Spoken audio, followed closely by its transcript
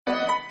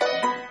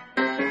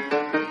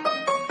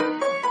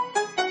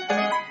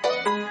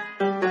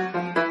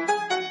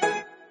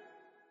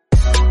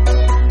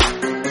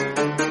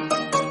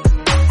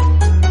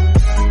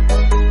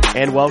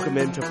and welcome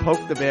into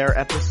Poke the Bear,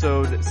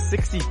 episode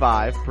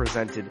 65,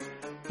 presented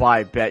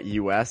by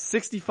BetUS.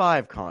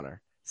 65,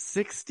 Connor.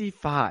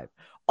 65.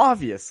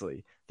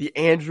 Obviously, the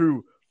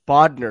Andrew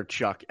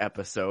Bodnarchuk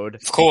episode.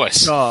 Of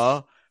course.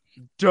 Of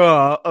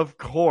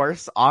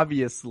course,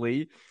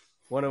 obviously.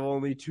 One of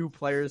only two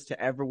players to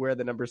ever wear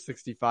the number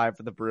 65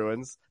 for the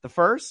Bruins. The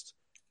first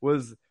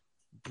was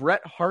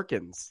Brett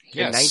Harkins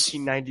in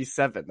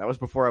 1997. That was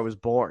before I was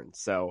born,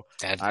 so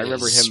I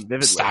remember him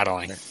vividly.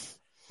 Startling.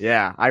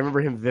 Yeah, I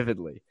remember him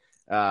vividly.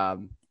 But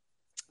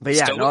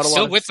yeah,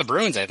 still with the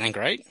Bruins, I think,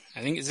 right?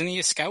 I think, isn't he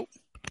a scout?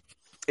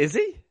 Is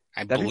he?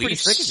 I That'd believe be pretty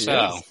sick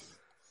so.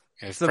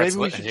 So maybe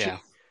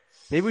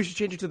we should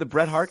change it to the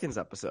Brett Harkins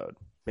episode.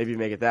 Maybe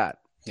make it that.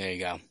 There you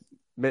go.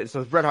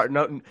 So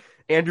it's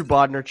Andrew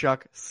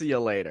Bodnarchuk, see you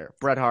later.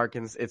 Brett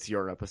Harkins, it's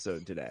your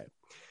episode today.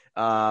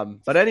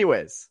 But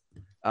anyways,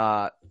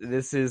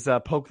 this is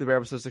Poke the Bear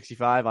episode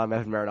 65. I'm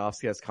Evan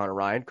Marinofsky. That's Conor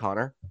Ryan.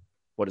 Connor,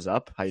 what is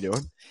up? How you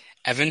doing?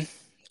 Evan,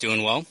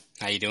 doing well.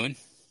 How you doing?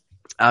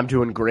 I'm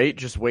doing great.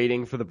 Just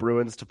waiting for the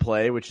Bruins to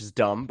play, which is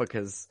dumb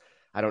because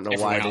I don't know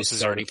why. Everyone else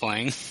is already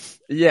playing.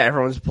 Yeah,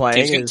 everyone's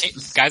playing.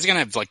 Guys are going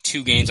to have like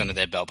 2 games under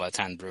their belt by the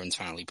time the Bruins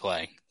finally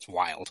play. It's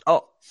wild.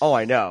 Oh,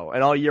 I know.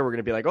 And all year we're going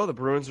to be like, the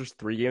Bruins are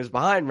 3 games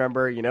behind.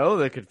 Remember,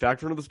 they could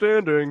factor into the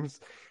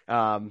standings.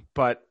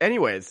 But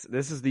anyways,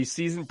 this is the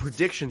season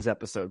predictions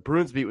episode.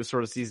 Bruins Beat was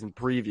sort of season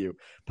preview.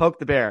 Poke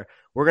the Bear.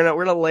 We're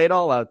gonna lay it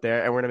all out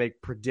there, and we're gonna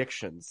make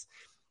predictions.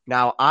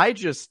 Now,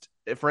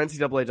 for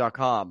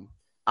NCAA.com,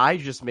 I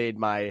just made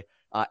my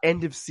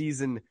end of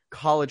season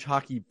college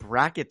hockey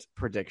bracket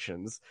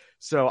predictions.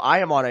 So I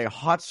am on a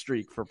hot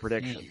streak for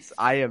predictions.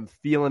 I am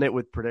feeling it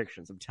with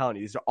predictions. I'm telling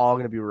you, these are all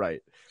going to be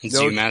right. Is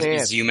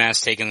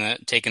UMass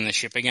taking the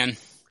ship again?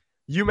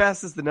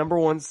 UMass is the number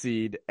 1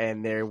 seed,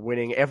 and they're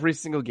winning every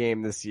single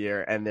game this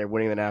year, and they're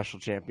winning the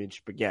national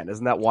championship again.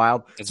 Isn't that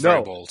wild? It's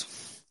very bold.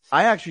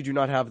 I actually do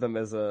not have them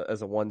as a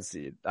 1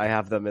 seed. I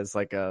have them as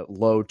like a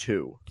low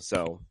 2.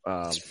 So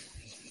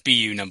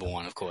BU number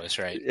 1, of course,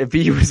 right?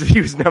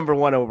 BU's number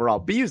 1 overall.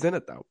 BU's in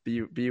it though.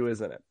 BU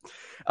is in it.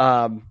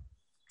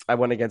 I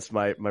went against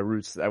my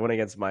roots. I went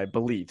against my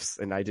beliefs,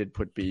 and I did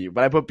put BU,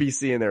 but I put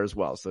BC in there as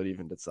well, so it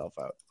evened itself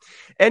out.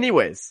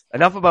 Anyways,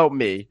 enough about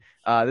me.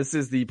 This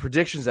is the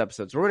predictions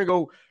episode. So we're gonna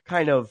go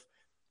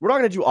we're not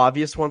going to do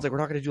obvious ones. Like, we're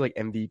not going to do like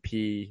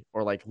MVP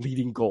or like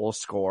leading goal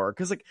scorer.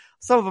 Cause like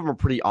some of them are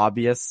pretty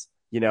obvious,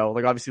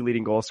 like obviously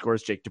leading goal scorer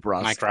is Jake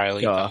DeBrusk. Mike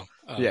Riley.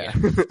 Yeah.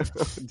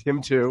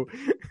 Him too.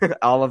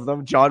 All of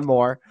them. John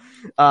Moore.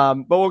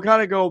 But we'll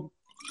kind of go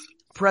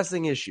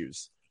pressing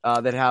issues,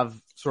 that have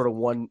sort of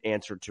one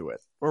answer to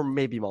it or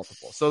maybe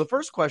multiple. So the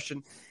first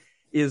question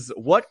is,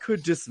 what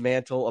could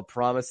dismantle a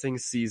promising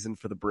season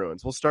for the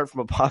Bruins? We'll start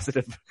from a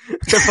positive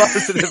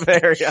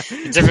area.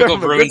 Typical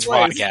Bruins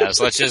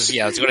podcast. Let's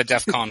go to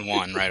DEFCON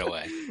 1 right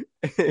away.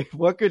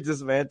 What could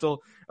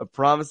dismantle a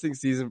promising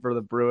season for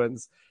the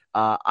Bruins?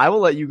 I will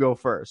let you go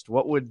first.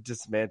 What would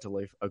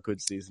dismantle a good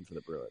season for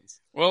the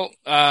Bruins? Well,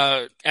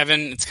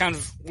 Evan, it's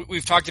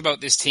we've talked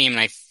about this team,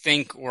 and I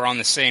think we're on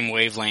the same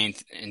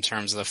wavelength in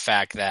terms of the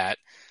fact that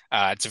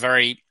it's a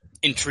very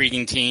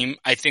intriguing team.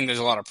 I think there's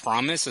a lot of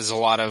promise. There's a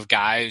lot of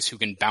guys who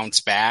can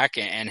bounce back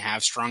and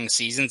have strong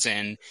seasons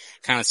and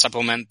kind of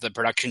supplement the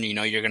production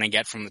you're going to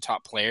get from the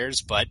top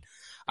players. But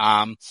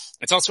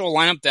it's also a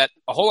lineup that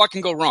a whole lot can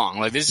go wrong.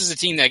 Like, this is a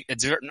team that I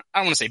don't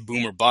want to say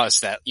boom or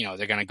bust, that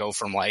they're going to go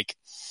from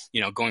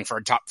going for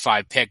a top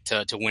 5 pick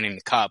to winning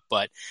the cup.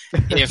 But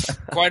if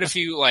quite a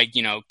few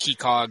key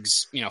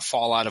cogs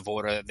fall out of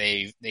order that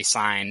they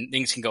sign,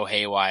 things can go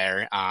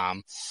haywire.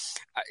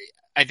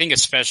 I think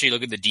especially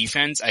look at the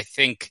defense. I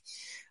think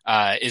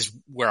is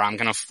where I'm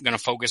gonna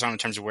focus on in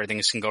terms of where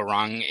things can go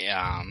wrong.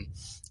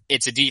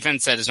 It's a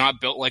defense that is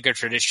not built like a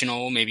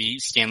traditional maybe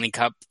Stanley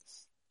Cup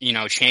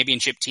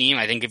championship team.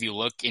 I think if you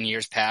look in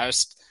years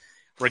past,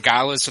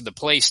 regardless of the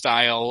play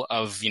style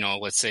of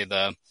let's say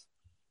the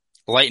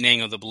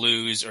Lightning or the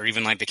Blues or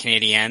even like the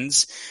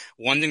Canadiens,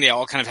 one thing they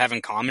all kind of have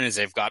in common is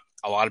they've got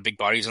a lot of big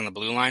bodies on the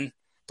blue line.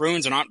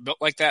 Bruins are not built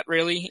like that,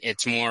 really.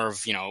 It's more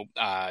of,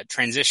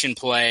 transition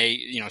play,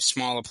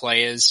 smaller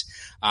players,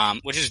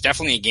 which is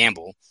definitely a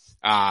gamble.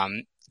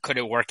 Could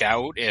it work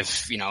out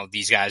if,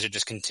 these guys are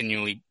just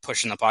continually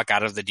pushing the puck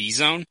out of the D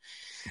zone?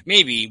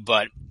 Maybe,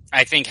 but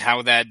I think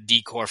how that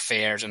D-core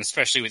fares, and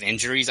especially with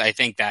injuries, I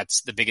think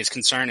that's the biggest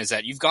concern, is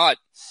that you've got,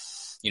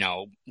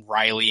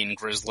 Riley and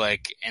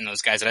Grzelcyk and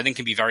those guys that I think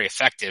can be very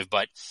effective.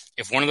 But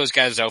if one of those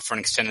guys is out for an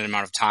extended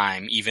amount of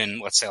time, even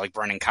let's say like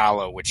Brendan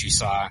Carlo, which you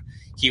saw,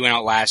 he went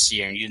out last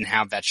year and you didn't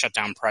have that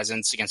shutdown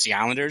presence against the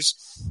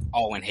Islanders,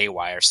 all went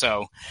haywire.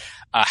 So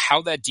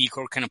how that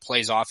D-core kind of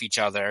plays off each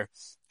other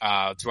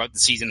throughout the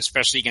season,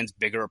 especially against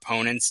bigger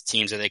opponents,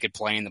 teams that they could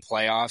play in the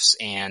playoffs,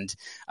 and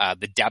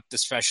the depth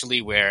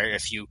especially, where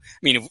if you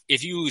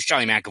lose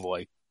Charlie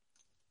McAvoy,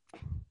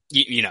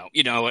 you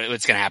know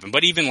what's going to happen.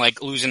 But even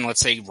like losing, let's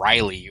say,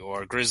 Riley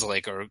or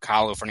Grzelcyk or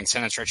Carlo for an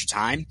extended stretch of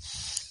time,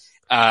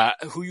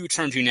 who you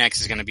turn to next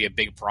is going to be a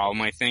big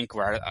problem, I think,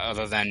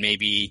 other than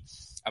maybe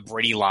a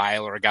Brady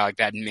Lyle or a guy like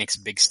that makes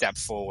a big step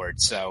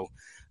forward. So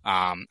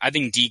I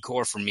think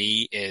D-core for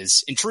me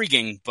is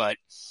intriguing, but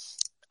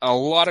a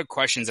lot of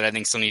questions that I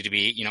think still need to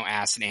be,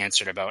 asked and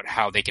answered about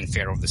how they can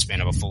fare over the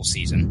span of a full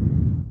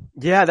season.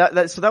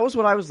 Yeah, so that was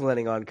what I was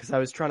landing on because I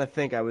was trying to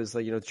think. I was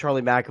like,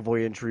 Charlie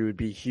McAvoy injury would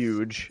be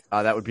huge.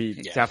 That would be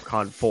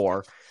DEFCON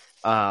 4.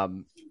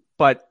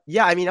 But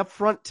yeah, I mean, up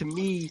front to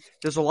me,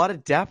 there's a lot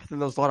of depth and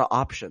there's a lot of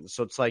options.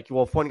 So it's like,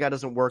 well, if one guy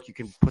doesn't work, you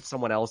can put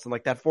someone else. And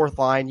like that fourth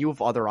line, you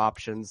have other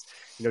options.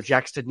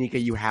 Jack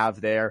Studnicka you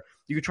have there.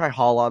 You could try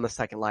Hall on the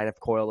second line if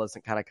Coyle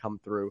doesn't kind of come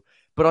through.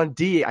 But on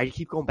D, I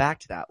keep going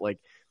back to that. Like,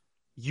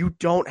 you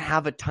don't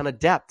have a ton of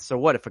depth. So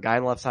what? If a guy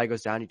on the left side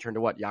goes down, you turn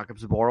to what? Jakob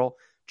Zboril,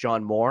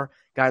 John Moore.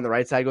 Guy on the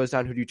right side goes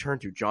down, who do you turn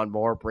to? John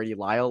Moore, Brady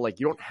Lyle. Like,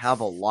 you don't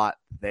have a lot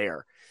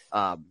there.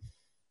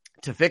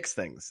 To fix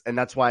things. And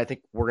that's why I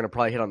think we're going to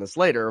probably hit on this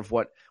later of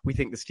what we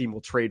think this team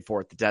will trade for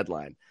at the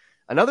deadline.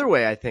 Another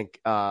way I think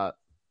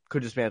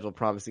could dismantle a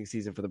promising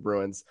season for the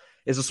Bruins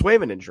is a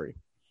Swayman injury.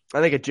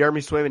 I think a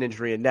Jeremy Swayman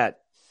injury in net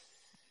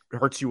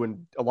hurts you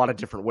in a lot of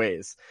different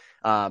ways.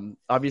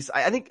 Obviously,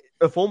 I think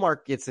if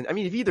Ullmark gets in, I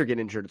mean, if either get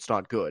injured, it's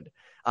not good.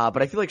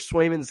 But I feel like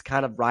Swayman's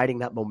kind of riding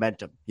that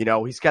momentum.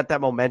 He's got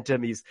that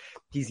momentum. He's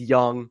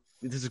young.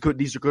 This is good.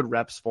 These are good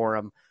reps for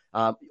him.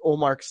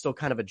 Ullmark's still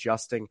kind of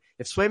adjusting.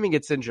 If Swayman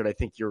gets injured, I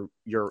think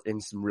you're in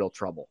some real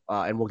trouble.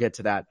 And we'll get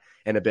to that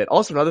in a bit.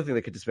 Also, another thing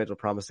that could dismantle a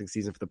promising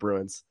season for the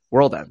Bruins,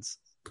 world ends.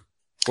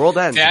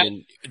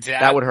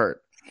 That would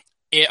hurt.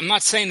 I'm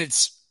not saying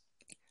it's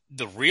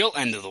the real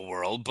end of the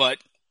world, but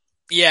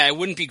yeah, it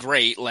wouldn't be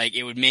great. Like,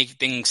 it would make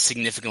things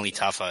significantly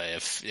tougher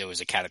if it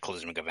was a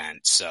cataclysmic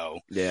event. So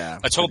yeah,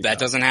 let's hope that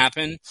doesn't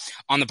happen.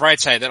 On the bright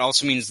side, that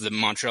also means that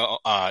Montreal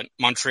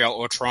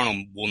or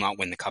Toronto will not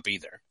win the cup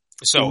either.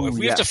 So if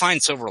we have to find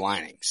silver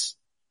linings,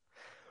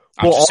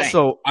 I'm just saying.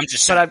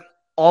 But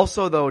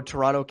also though,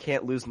 Toronto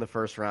can't lose in the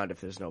first round if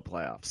there's no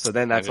playoffs. So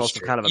then that's also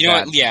true. Kind of a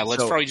bad. Yeah,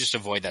 let's probably just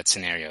avoid that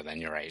scenario. Then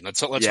you're right.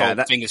 Let's hope.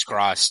 Fingers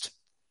crossed,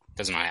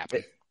 does not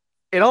happen.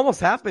 It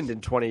almost happened in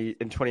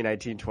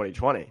 2019,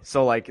 2020.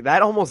 So like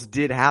that almost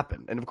did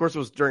happen, and of course it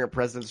was during a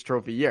President's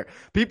Trophy year.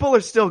 People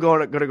are still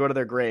going to go to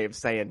their graves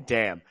saying,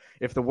 "Damn,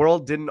 if the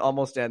world didn't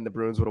almost end, the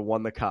Bruins would have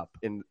won the cup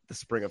in the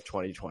spring of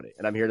 2020."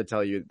 And I'm here to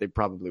tell you, they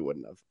probably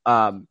wouldn't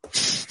have.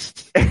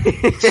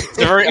 It's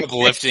a very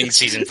uplifting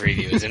season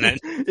preview, isn't it?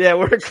 Yeah,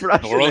 we're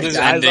crushing. The world is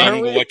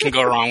ending. What can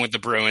go wrong with the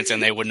Bruins?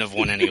 And they wouldn't have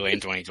won anyway in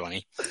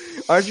 2020.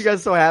 Aren't you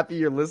guys so happy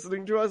you're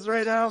listening to us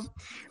right now?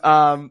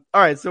 All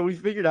right, so we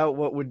figured out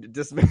what would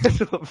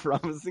dismantle a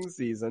promising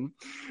season.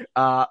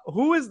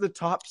 Who is the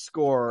top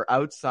scorer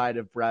outside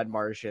of Brad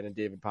Marchand and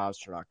David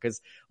Pastrnak?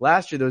 Because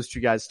last year those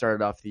two guys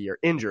started off the year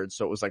injured,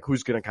 so it was like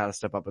who's going to kind of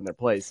step up in their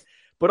place.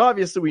 But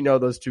obviously we know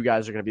those two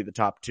guys are going to be the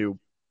top two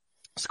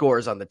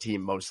scores on the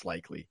team most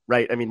likely,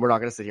 right? I mean, we're not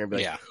going to sit here and be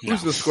like,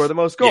 who's going to score the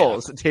most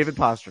goals? Yeah. David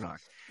Pastrnak.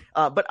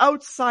 But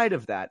outside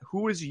of that,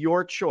 who is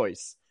your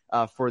choice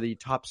for the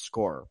top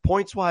scorer,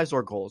 points-wise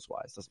or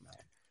goals-wise? Doesn't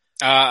matter.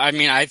 I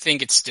mean, I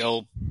think it's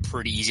still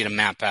pretty easy to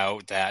map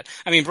out that.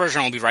 I mean,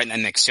 Bergeron will be right in that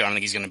mix too. I don't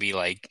think he's going to be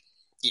like,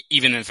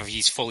 even if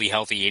he's fully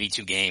healthy,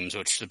 82 games,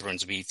 which the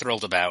Bruins would be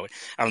thrilled about.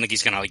 I don't think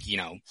he's going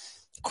to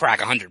crack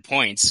 100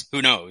 points.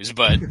 Who knows?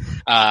 But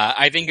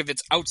I think if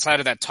it's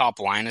outside of that top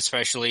line,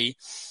 especially,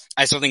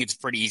 I still think it's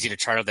pretty easy to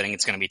chart out that I think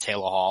it's going to be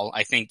Taylor Hall.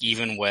 I think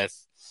even with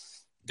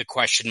the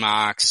question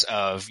marks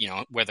of,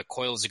 whether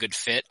Coyle is a good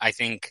fit, I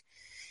think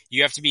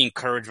you have to be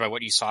encouraged by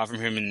what you saw from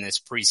him in this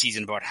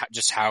preseason about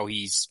how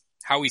he's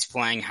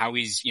playing, how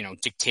he's,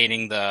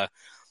 dictating the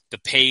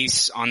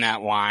pace on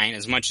that line.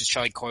 As much as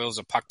Charlie Coyle's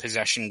a puck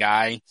possession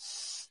guy,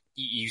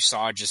 you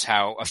saw just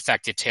how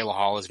effective Taylor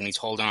Hall is when he's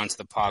holding on to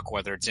the puck,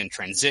 whether it's in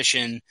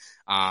transition.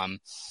 And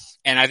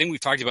I think we've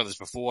talked about this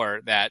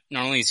before, that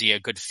not only is he a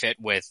good fit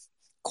with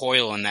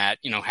Coyle in that,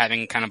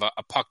 having kind of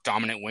a puck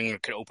dominant winger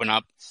could open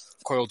up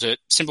Coyle to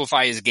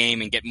simplify his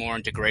game and get more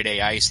into grade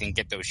A ice and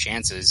get those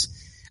chances.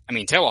 I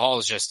mean, Taylor Hall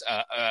is just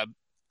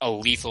a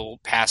lethal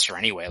passer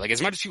anyway. Like,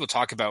 as much as people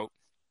talk about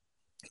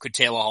could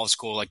Taylor Hall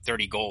score like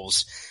 30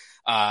 goals,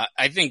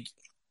 I think,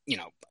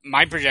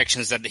 my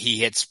projection is that he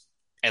hits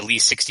at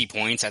least 60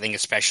 points. I think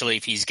especially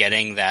if he's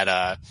getting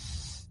that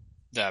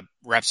the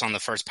reps on the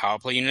first power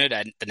play unit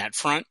at the net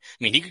front.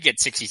 I mean, he could get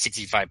 60,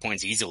 65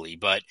 points easily,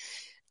 but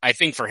I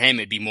think for him,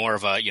 it'd be more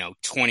of a,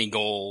 20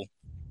 goal,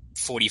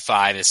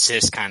 45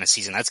 assist kind of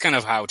season. That's kind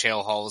of how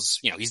Taylor Hall's,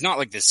 he's not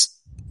like this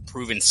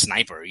proven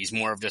sniper. He's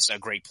more of just a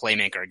great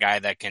playmaker, a guy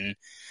that can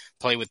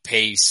play with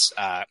pace,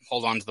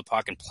 hold on to the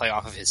puck and play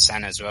off of his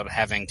centers without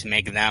having to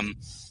make them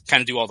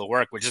kind of do all the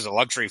work, which is a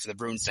luxury for the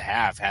Bruins to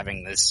have,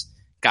 having this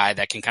guy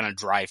that can kind of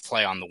drive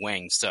play on the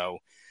wing. So,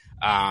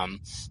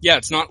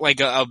 it's not like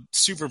a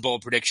Super Bowl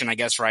prediction, I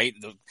guess, right?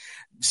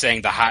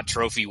 Saying the hot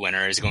trophy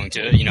winner is going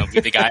to, be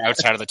the guy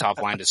outside of the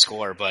top line to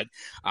score. But,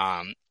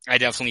 I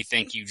definitely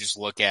think you just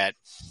look at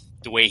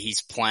the way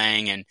he's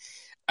playing, and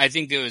I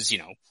think there was,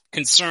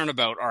 concern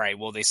about, all right,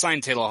 well, they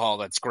signed Taylor Hall,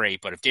 that's great,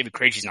 but if David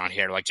Krejci's not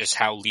here, like, just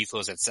how lethal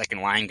is that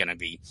second line going to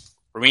be?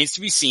 Remains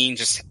to be seen,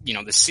 just,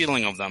 the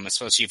ceiling of them,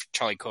 especially if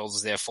Charlie Coles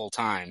is there full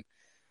time.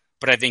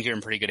 But I think you're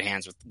in pretty good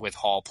hands with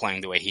Hall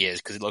playing the way he is,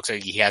 because it looks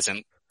like he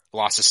hasn't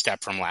lost a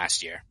step from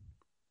last year.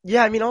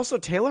 Yeah, I mean, also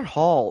Taylor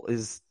Hall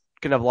is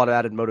going to have a lot of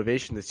added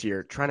motivation this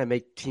year trying to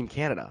make Team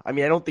Canada. I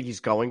mean, I don't think he's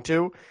going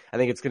to. I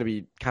think it's going to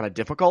be kind of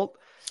difficult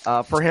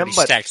for him.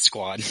 But stacked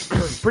squad.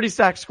 Pretty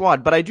stacked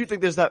squad. But I do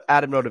think there's that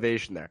added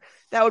motivation there.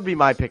 That would be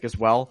my pick as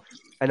well.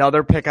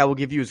 Another pick I will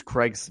give you is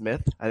Craig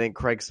Smith. I think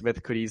Craig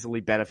Smith could easily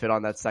benefit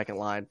on that second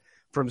line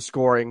from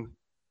scoring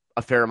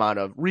a fair amount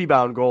of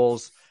rebound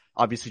goals,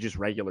 obviously just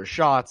regular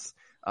shots,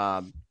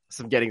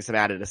 getting some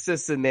added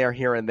assists in there,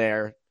 here and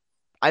there.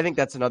 I think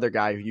that's another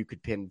guy who you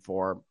could pin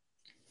for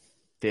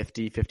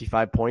 50,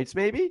 55 points,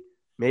 maybe.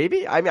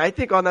 I mean, I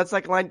think on that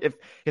second line,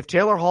 if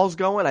Taylor Hall's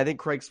going, I think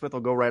Craig Smith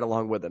will go right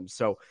along with him.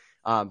 So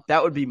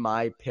that would be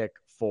my pick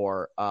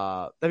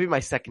that'd be my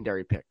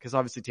secondary pick, because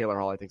obviously Taylor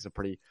Hall I think is a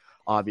pretty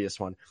obvious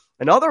one.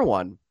 Another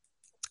one,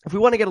 if we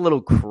want to get a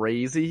little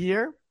crazy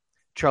here,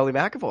 Charlie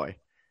McAvoy.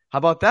 How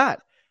about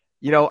that?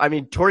 I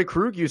mean, Torrey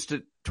Krug used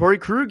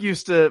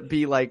to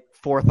be like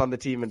fourth on the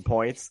team in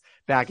points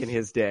back in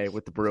his day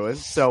with the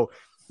Bruins. So,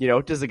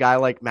 does a guy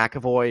like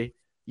McAvoy,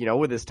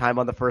 with his time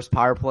on the first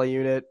power play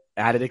unit,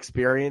 added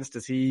experience,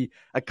 does he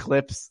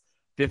eclipse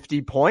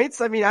 50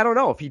 points? I mean, I don't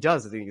know. If he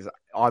does, I think he's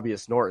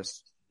obvious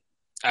Norris.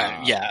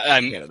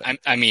 I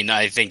mean,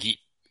 I think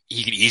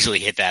he could easily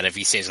hit that if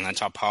he stays on that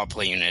top power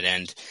play unit.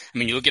 And I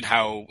mean, you look at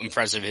how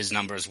impressive his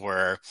numbers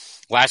were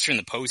last year in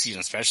the postseason,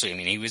 especially. I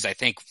mean, he was, I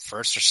think,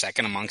 first or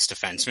second amongst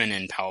defensemen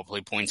in power play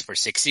points per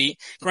 60.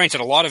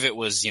 Granted, a lot of it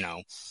was,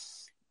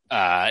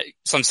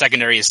 some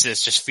secondary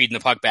assists, just feeding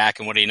the puck back.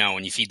 And what do you know,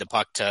 when you feed the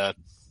puck to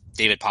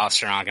David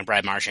Pastrnak and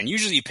Brad Marchand,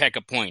 usually you pick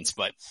up points,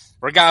 but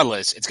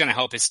regardless, it's going to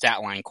help his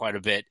stat line quite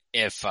a bit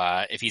if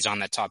he's on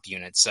that top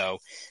unit. So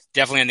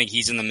definitely, I think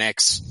he's in the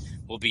mix.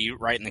 Will be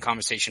right in the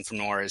conversation for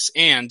Norris.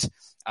 And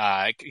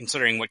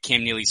considering what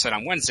Cam Neely said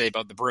on Wednesday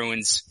about the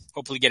Bruins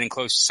hopefully getting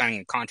close to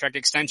signing a contract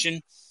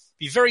extension,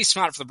 be very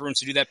smart for the Bruins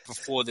to do that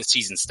before the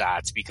season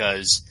starts,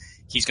 because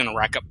he's going to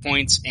rack up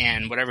points,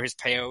 and whatever his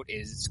payout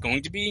is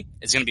going to be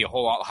a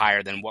whole lot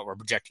higher than what we're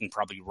projecting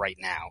probably right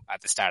now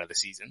at the start of the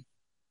season.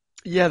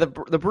 Yeah, the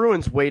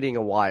Bruins waiting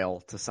a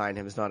while to sign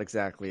him is not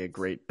exactly a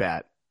great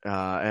bet.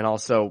 And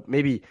also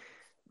maybe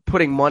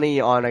putting money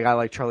on a guy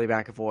like Charlie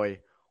McAvoy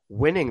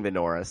winning the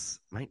Norris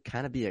might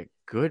kind of be a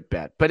good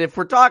bet. But if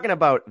we're talking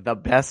about the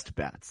best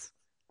bets,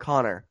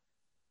 Conor,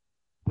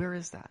 where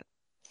is that?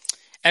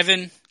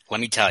 Evan,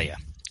 let me tell you.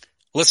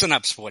 Listen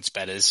up, sports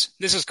bettors.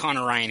 This is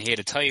Conor Ryan here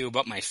to tell you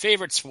about my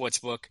favorite sports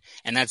book,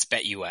 and that's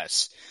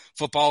BetUS.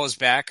 Football is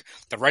back.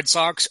 The Red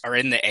Sox are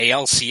in the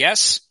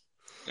ALCS.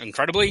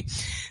 Incredibly.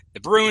 The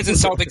Bruins and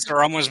Celtics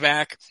are almost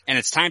back, and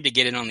it's time to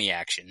get in on the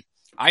action.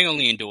 I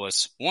only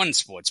endorse one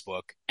sports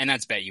book, and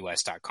that's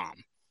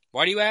BetUS.com.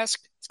 Why do you ask?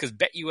 It's because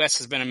BetUS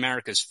has been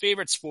America's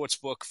favorite sports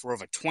book for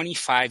over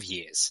 25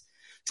 years.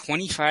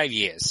 25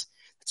 years.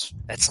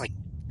 That's like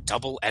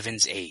double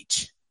Evan's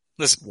age.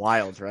 Listen,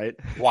 wild, right?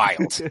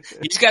 Wild.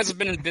 These guys have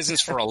been in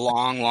business for a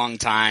long, long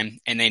time,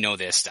 and they know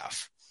their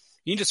stuff.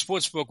 You need a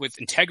sports book with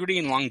integrity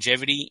and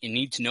longevity, and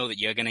need to know that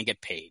you're going to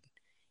get paid.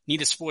 You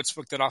need a sports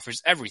book that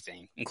offers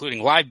everything,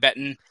 including live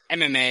betting,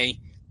 MMA,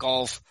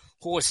 golf,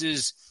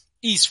 horses,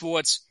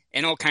 esports,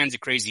 and all kinds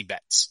of crazy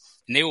bets.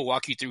 And they will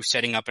walk you through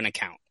setting up an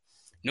account.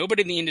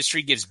 Nobody in the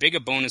industry gives bigger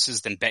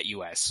bonuses than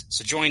BetUS,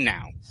 so join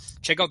now.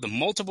 Check out the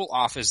multiple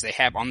offers they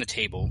have on the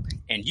table,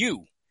 and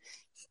you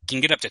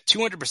can get up to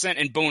 200%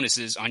 in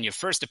bonuses on your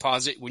first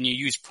deposit when you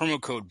use promo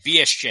code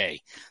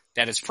BSJ.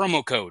 That is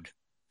promo code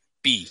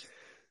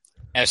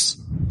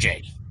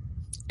BSJ.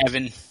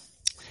 Evan,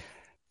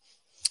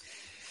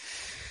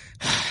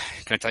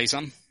 can I tell you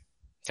something?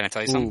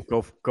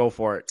 Ooh, go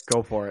for it.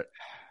 Go for it.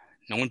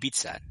 No one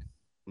beats that.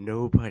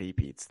 Nobody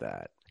beats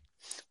that.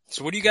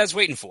 So what are you guys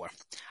waiting for?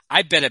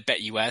 I bet at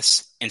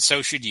BetUS, and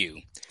so should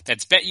you.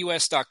 That's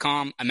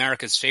BetUS.com,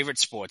 America's favorite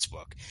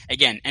sportsbook.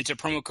 Again, enter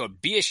promo code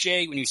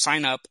BSJ when you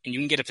sign up, and you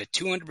can get up to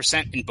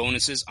 200% in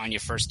bonuses on your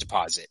first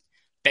deposit.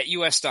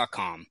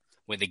 BetUS.com,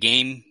 where the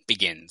game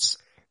begins.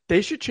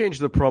 They should change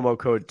the promo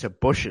code to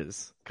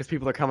bushes, because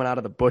people are coming out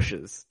of the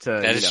bushes.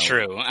 That is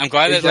true. I'm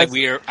glad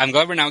that I'm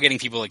glad we're now getting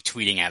people like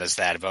tweeting at us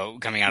that about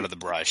coming out of the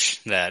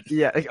brush. Not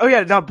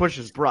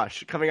bushes,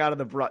 brush. Coming out of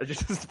the brush.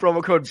 Just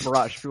promo code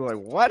brush. People are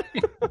like, what?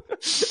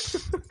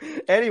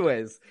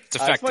 Anyways, it's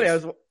effective.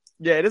 It's funny.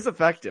 It is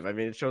effective. I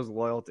mean, it shows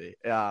loyalty.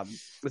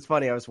 It's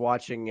funny. I was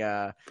watching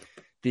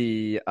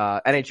the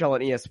NHL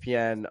and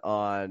ESPN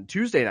on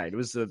Tuesday night. It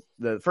was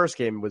the first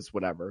game was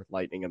whatever.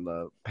 Lightning and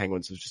the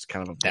Penguins was just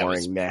kind of a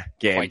boring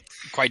game.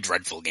 Quite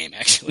dreadful game,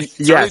 actually.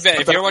 Yes, really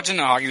if you're watching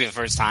the hockey for the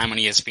first time on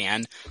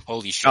ESPN,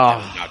 holy shit, that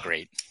was not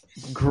great.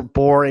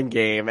 Boring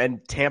game,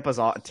 and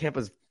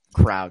Tampa's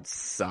crowd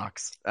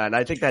sucks, and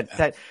I think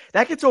that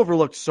gets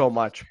overlooked so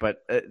much.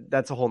 But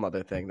that's a whole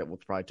nother thing that we'll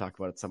probably talk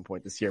about at some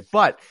point this year.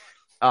 But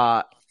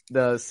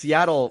the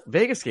Seattle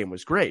Vegas game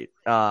was great.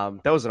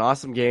 That was an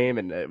awesome game,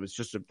 and it was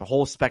just a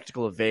whole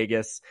spectacle of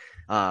Vegas.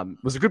 It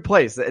was a good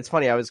place. It's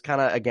funny. I was kind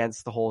of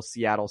against the whole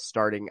Seattle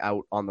starting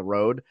out on the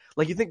road.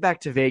 Like you think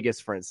back to Vegas,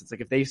 for instance,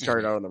 like if they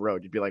started out on the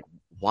road, you'd be like,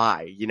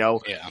 why?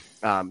 Yeah.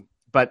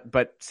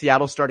 But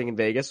Seattle starting in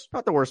Vegas,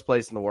 not the worst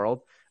place in the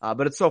world.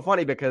 But it's so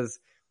funny because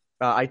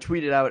I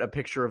tweeted out a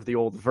picture of the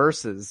old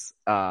Versus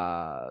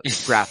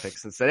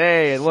graphics and said,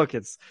 "Hey, look,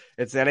 it's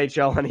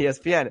NHL on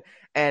ESPN."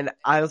 And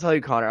I'll tell you,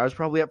 Connor, I was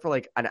probably up for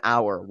like an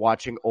hour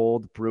watching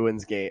old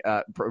Bruins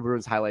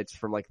Bruins highlights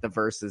from like the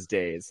Versus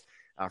days,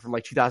 from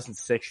like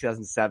 2006,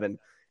 2007.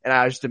 And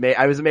I was just amazed.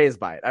 I was amazed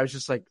by it. I was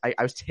just like, I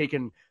was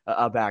taken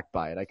aback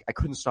by it. I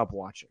couldn't stop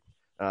watching.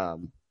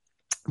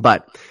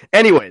 But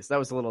anyways, that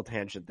was a little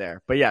tangent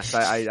there. But yes,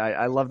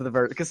 I loved the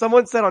Versus because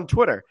someone said on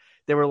Twitter,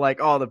 they were like,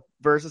 "Oh, the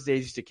Versus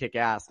days used to kick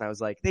ass," and I was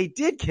like, "They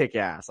did kick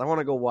ass." I want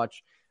to go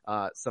watch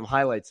some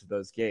highlights of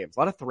those games. A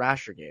lot of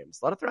Thrasher games.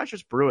 A lot of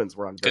Thrashers Bruins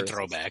were on Versus. Good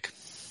throwback.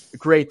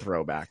 Great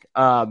throwback.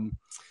 All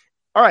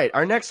right,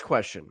 our next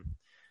question: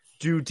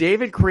 do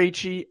David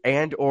Krejci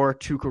and or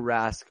Tuukka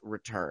Rask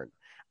return?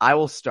 I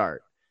will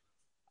start.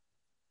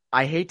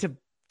 I hate to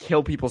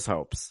kill people's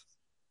hopes,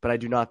 but I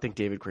do not think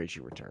David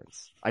Krejci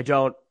returns. I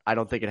don't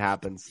think it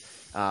happens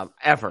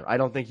ever. I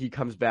don't think he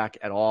comes back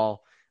at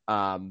all.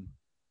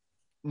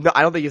 No,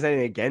 I don't think he's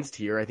anything against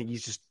here. I think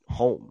he's just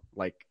home.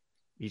 Like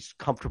he's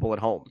comfortable at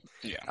home.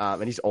 Yeah.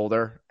 And he's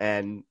older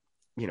and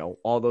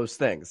all those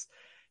things.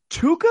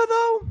 Tuukka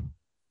though,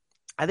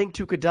 I think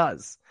Tuukka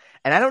does.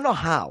 And I don't know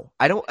how.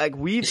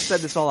 We've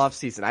said this all off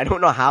season. I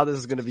don't know how this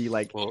is going to be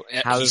like. Well,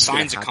 how he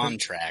signs a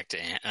contract.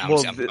 And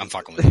I'm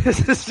fucking with you.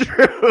 This is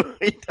true.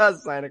 He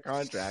does sign a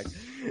contract.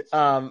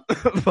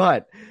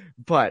 But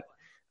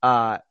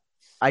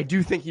I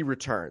do think he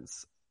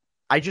returns.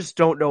 I just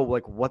don't know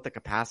like what the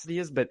capacity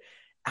is. But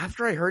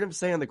after I heard him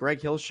say on the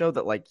Greg Hill show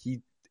that like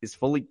he is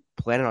fully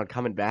planning on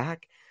coming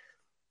back,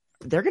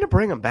 they're going to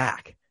bring him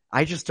back.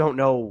 I just don't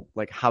know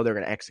like how they're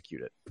going to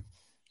execute it.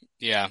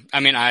 Yeah, I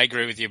mean, I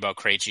agree with you about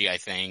Krejci. I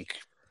think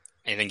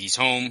he's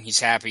home. He's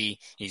happy.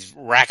 He's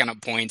racking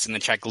up points in the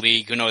Czech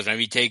league. Who knows?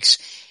 Maybe he takes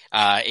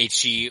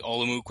HC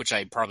Olomouc, which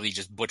I probably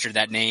just butchered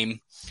that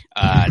name.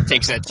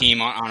 Takes that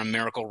team on a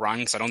miracle run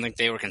because I don't think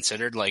they were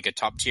considered like a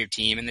top tier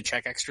team in the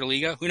Czech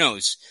Extraliga. Who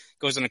knows?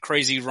 Goes on a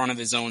crazy run of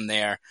his own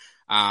there.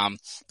 But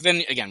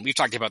then again, we've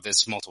talked about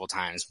this multiple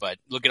times, but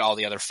look at all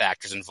the other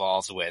factors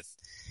involved with,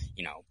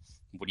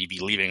 would he be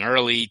leaving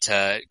early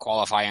to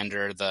qualify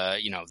under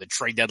the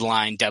trade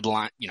deadline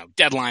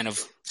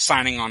of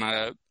signing on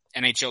a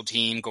NHL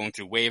team, going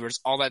through waivers,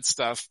 all that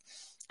stuff.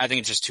 I think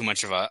it's just too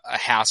much of a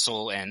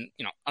hassle and,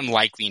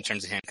 unlikely in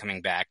terms of him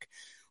coming back.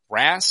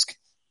 Rask,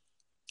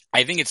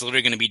 I think it's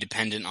literally going to be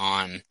dependent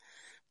on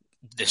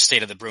the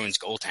state of the Bruins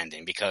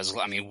goaltending because,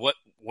 I mean, what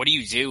do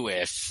you do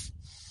if,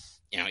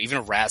 even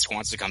if Rask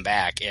wants to come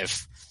back,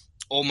 if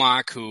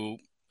Olmark, who,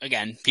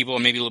 again, people are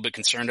maybe a little bit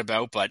concerned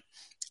about, but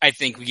I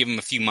think we give him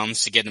a few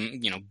months to get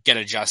him, get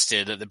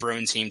adjusted. The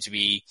Bruins seem to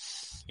be,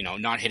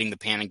 not hitting the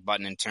panic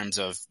button in terms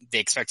of they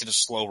expected a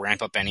slow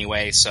ramp up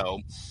anyway.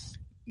 So,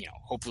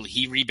 hopefully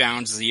he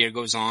rebounds as the year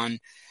goes on.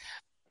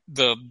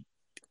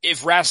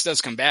 If Rask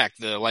does come back,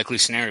 the likely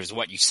scenario is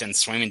you send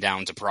Swayman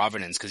down to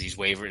Providence because he's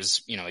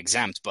waivers,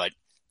 exempt. But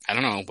I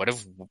don't know. What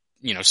if,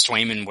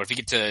 Swayman, what if we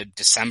get to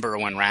December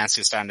when Rask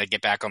is starting to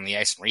get back on the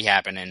ice and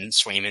rehabbing and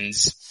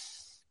Swayman's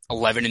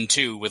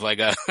 11-2 with like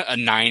a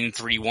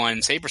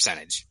 9.31 save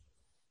percentage?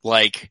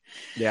 Like,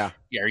 yeah.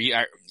 Are you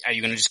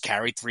going to just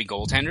carry three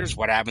goaltenders?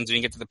 What happens when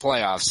you get to the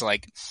playoffs?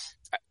 Like,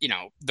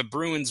 the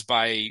Bruins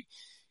by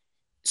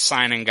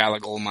signing a guy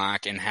like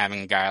Olmark and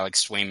having a guy like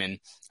Swayman,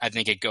 I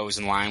think it goes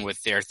in line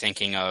with their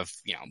thinking of,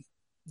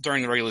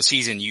 during the regular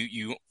season,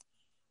 you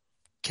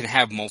can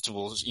have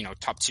multiple,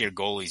 top tier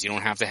goalies. You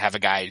don't have to have a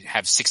guy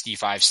have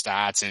 65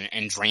 stats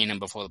and drain him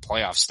before the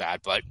playoffs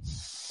start. But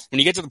when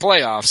you get to the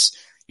playoffs,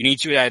 you need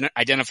to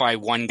identify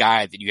one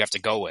guy that you have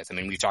to go with. I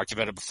mean, we've talked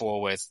about it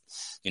before with,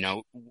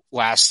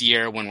 last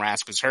year when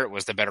Rask was hurt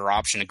was the better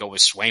option to go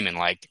with Swayman.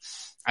 Like,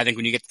 I think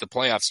when you get to the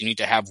playoffs, you need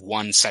to have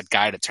one set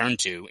guy to turn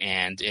to.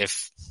 And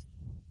if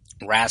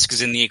Rask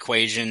is in the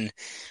equation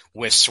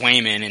with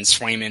Swayman and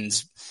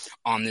Swayman's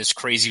on this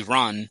crazy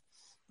run,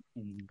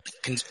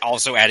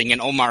 also adding in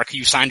Olmark, who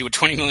you signed to a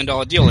 $20 million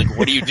deal, like,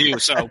 what do you do?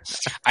 So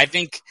I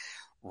think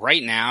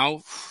right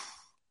now,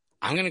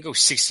 I'm going to go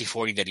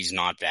 60-40 that he's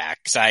not back.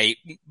 Because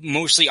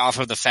mostly off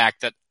of the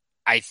fact that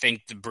I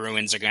think the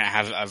Bruins are going to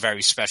have a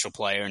very special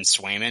player in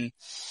Swayman.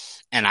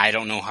 And I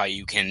don't know how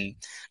you can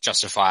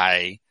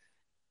justify,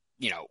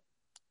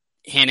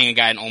 handing a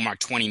guy in Olmark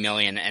 $20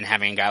 million and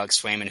having a guy like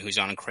Swayman who's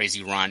on a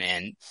crazy run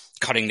and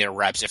cutting their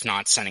reps, if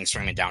not sending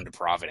Swayman down to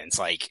Providence.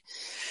 Like,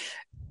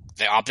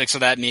 the optics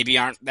of that maybe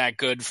aren't that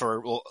good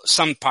for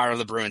some part of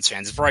the Bruins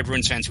fans. There's probably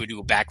Bruins fans who would do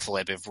a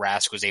backflip if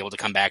Rask was able to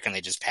come back and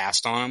they just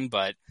passed on him.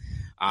 But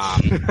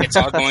it's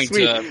all going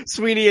to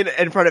Sweeney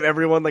in front of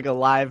everyone, like a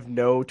live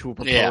no to a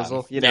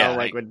proposal.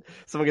 Like when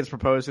someone gets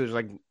proposed to, there's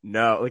like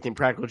no, like in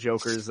Practical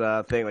Joker's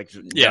thing, like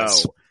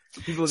yes. no.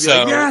 People would be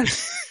like,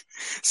 yes.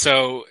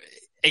 So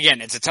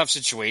again, it's a tough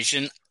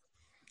situation.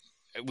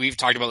 We've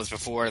talked about this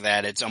before,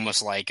 that it's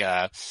almost like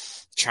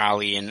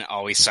Charlie and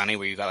Always Sunny,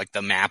 where you got like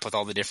the map with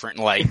all the different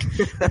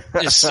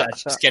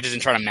sketches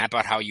and try to map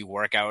out how you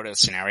work out a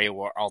scenario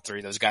where all three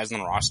of those guys on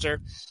the roster.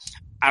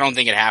 I don't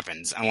think it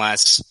happens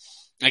unless,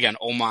 again,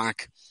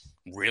 Olmark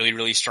really,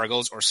 really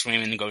struggles or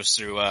Swayman goes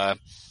through a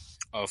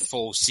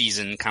full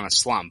season kind of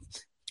slump.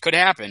 Could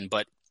happen,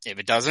 but if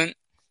it doesn't,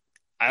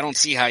 I don't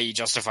see how you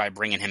justify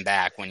bringing him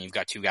back when you've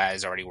got two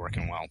guys already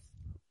working well.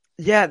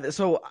 Yeah,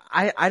 so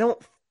I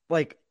don't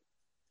like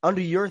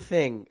under your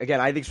thing. Again,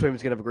 I think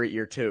Swayman's gonna have a great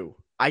year too.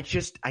 I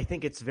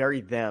think it's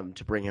very them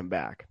to bring him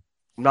back.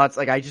 Not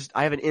like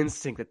I have an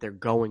instinct that they're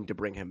going to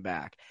bring him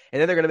back, and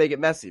then they're going to make it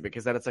messy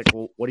because then it's like,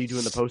 well, what do you do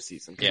in the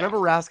postseason? Because remember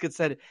Rask had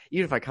said,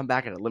 even if I come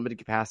back in a limited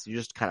capacity, you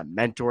just kind of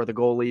mentor the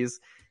goalies.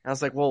 And I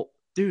was like, well,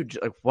 dude,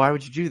 like, why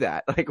would you do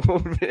that?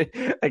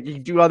 Like you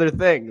do other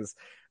things.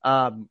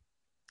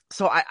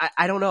 So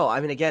I don't know.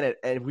 I mean, again,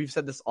 and we've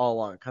said this all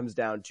along. It comes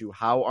down to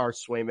how are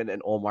Swayman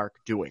and Olmark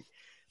doing.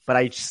 But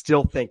I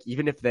still think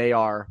even if they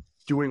are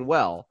doing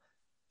well,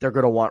 they're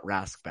going to want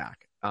Rask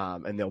back,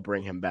 and they'll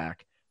bring him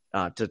back.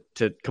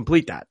 To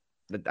complete that.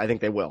 I think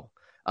they will.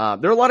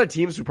 There are a lot of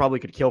teams who probably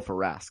could kill for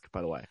Rask,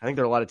 by the way. I think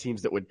there are a lot of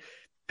teams that would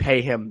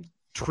pay him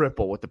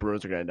triple what the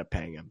Bruins are going to end up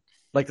paying him,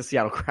 like the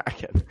Seattle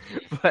Kraken.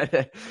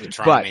 The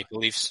Toronto Maple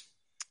Leafs.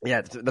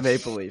 Yeah, the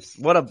Maple Leafs.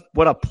 What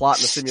a plot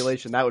in the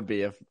simulation that would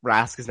be if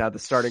Rask is now the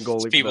starting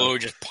goalie. It's people who are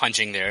just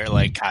punching their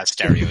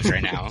stereos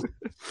right now.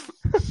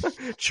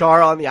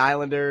 Char on the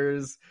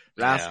Islanders,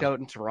 Rask out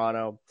in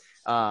Toronto.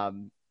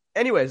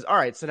 Anyways, all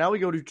right, so now we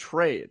go to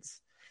trades.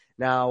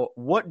 Now,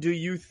 what do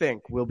you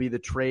think will be the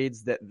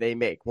trades that they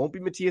make? Won't be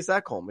Mattias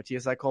Ekholm.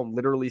 Mattias Ekholm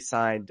literally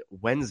signed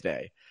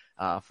Wednesday,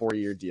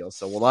 4-year deal.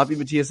 So will not be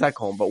Mattias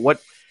Ekholm. But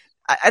what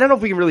I don't know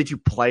if we can really do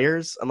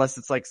players unless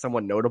it's like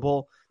someone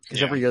notable.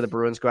 Because every year the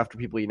Bruins go after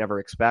people you never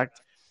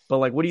expect. But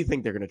like, what do you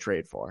think they're going to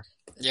trade for?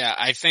 Yeah,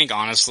 I think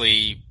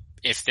honestly,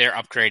 if they're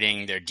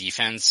upgrading their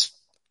defense,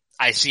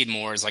 I see it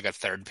more as like a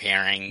third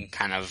pairing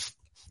kind of,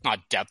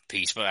 not depth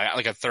piece, but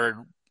like a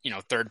third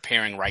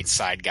pairing right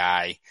side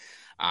guy.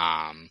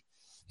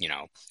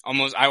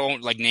 Almost, I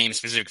won't like name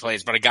specific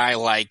plays, but a guy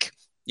like,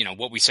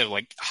 what we said,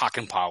 like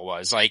Hakanpää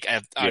was like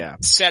a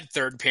set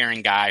third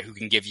pairing guy who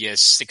can give you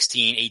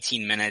 16,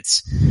 18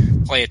 minutes,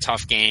 play a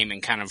tough game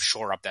and kind of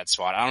shore up that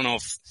spot. I don't know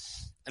if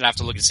I'd have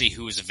to look and see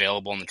who is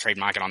available in the trade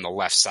market on the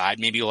left side.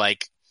 Maybe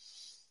like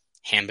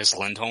Hampus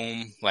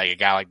Lindholm, like a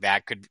guy like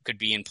that could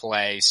be in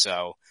play.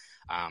 So,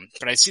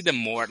 but I see them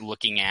more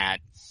looking at,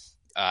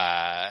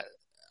 a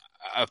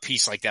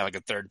piece like that, like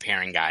a third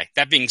pairing guy.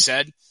 That being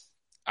said,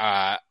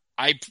 I'm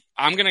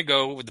going to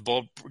go with the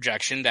bold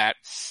projection that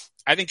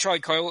I think Charlie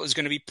Coyle is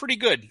going to be pretty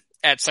good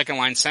at second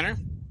line center.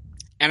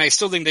 And I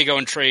still think they go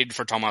and trade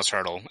for Tomas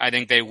Hertl. I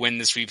think they win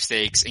the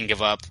sweepstakes and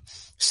give up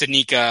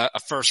Studnicka, a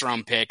first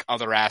round pick,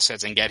 other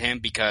assets, and get him,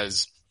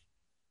 because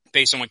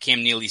based on what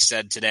Cam Neely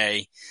said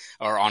today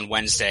or on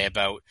Wednesday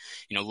about,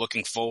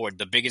 looking forward,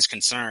 the biggest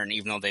concern,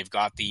 even though they've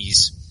got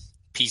these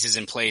pieces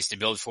in place to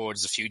build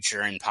towards the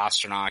future in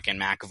Pasternak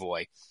and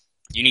McAvoy,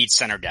 you need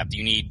center depth.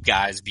 You need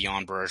guys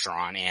beyond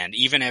Bergeron. And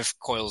even if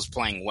Coyle's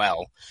playing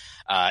well,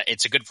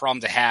 it's a good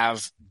problem to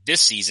have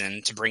this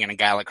season to bring in a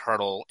guy like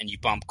Hertl and you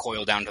bump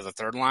Coyle down to the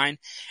third line.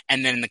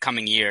 And then in the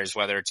coming years,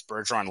 whether it's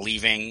Bergeron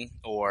leaving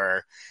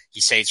or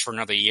he stays for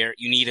another year,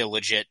 you need a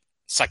legit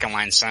second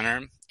line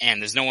center.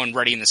 And there's no one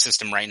ready in the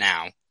system right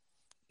now.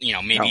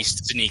 Maybe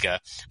Studnicka.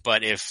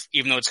 But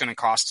even though it's going to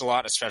cost a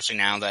lot, especially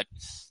now that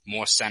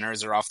more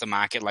centers are off the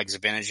market like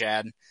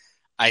Zibanejad,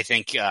 I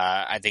think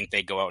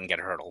they go out and get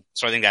Hertl.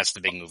 So I think that's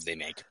the big move they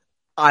make.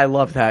 I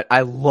love that.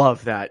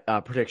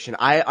 Prediction.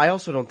 I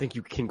also don't think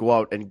you can go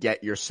out and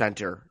get your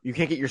center. You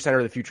can't get your center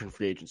of the future in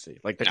free agency.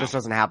 Like that just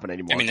doesn't happen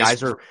anymore. I mean,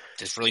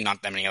 there's really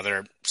not that many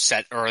other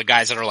set or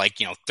guys that are like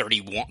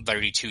 31,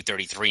 32,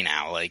 33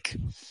 now. Like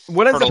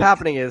what ends up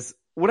happening is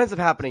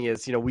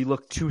we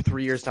look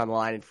 2-3 years down the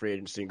line in free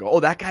agency and go, oh,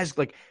 that guy's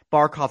like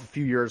Barkov a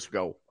few years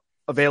ago,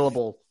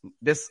 available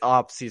this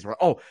off season.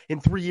 Oh,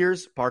 in 3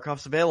 years,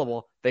 Barkov's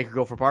available. They could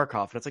go for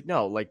Barkov. And it's like,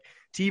 no, like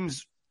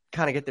teams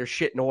kind of get their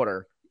shit in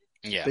order.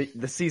 Yeah.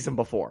 The season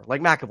before,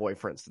 like McAvoy,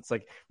 for instance,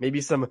 like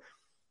maybe some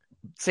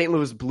St.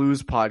 Louis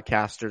Blues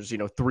podcasters,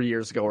 3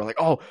 years ago were like,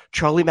 oh,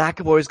 Charlie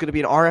McAvoy is going to be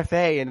an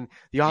RFA in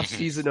the off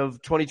season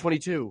of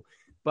 2022.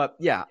 But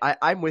yeah,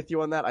 I'm with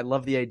you on that. I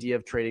love the idea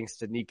of trading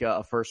Studnicka,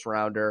 a first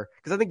rounder,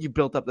 because I think you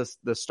built up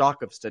the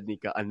stock of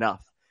Studnicka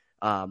enough.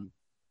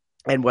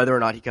 And whether or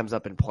not he comes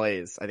up and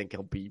plays, I think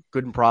he'll be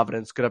good in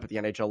Providence, good up at the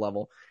NHL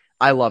level.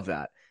 I love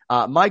that.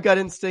 My gut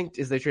instinct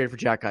is they traded for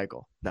Jack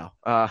Eichel. No,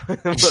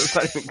 let's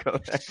not even go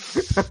there.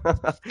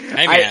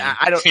 Hey, man.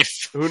 I don't.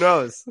 Who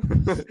knows?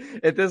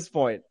 At this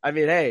point, I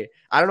mean, hey,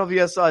 I don't know if you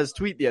guys saw his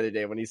tweet the other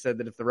day when he said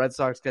that if the Red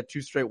Sox got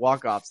 2 straight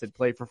walk-offs, they'd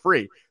play for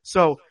free.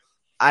 So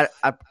I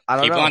don't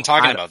know. Keep on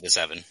talking about this,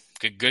 Evan.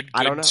 Good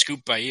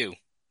scoop by you.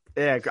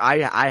 Yeah,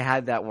 I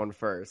had that one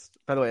first.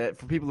 By the way,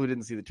 for people who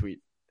didn't see the tweet,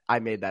 I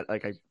made that.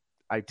 Like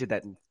I did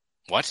that in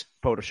what?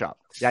 Photoshop.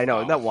 Yeah, I know. Oh.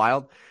 Isn't that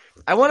wild?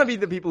 I want to be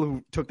the people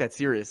who took that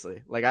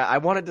seriously. Like I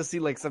wanted to see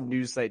like some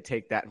news site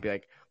take that and be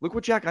like, look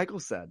what Jack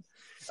Eichel said.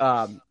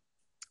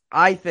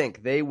 I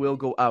think they will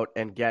go out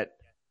and get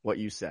what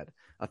you said,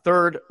 a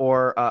third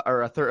or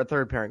a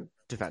third pairing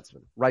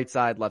defenseman, right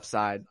side, left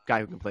side, guy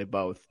who can play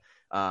both.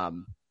 I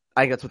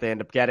think that's what they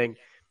end up getting.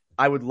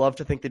 I would love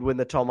to think they'd win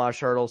the Tomas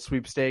Hertl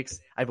sweepstakes.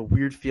 I have a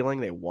weird feeling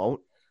they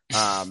won't,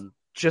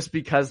 just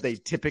because they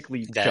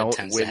typically don't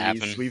win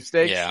these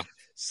sweepstakes. Yeah.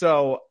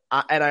 So,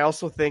 and I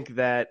also think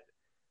that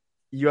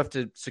you have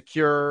to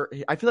secure.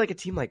 I feel like a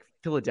team like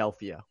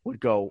Philadelphia would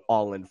go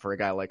all in for a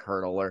guy like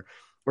Hertl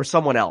or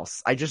someone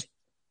else.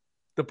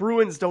 The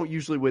Bruins don't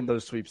usually win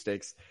those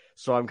sweepstakes,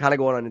 so I'm kind of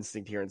going on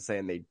instinct here and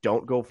saying they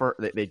don't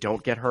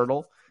get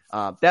Hertl.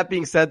 That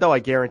being said, though, I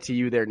guarantee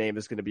you their name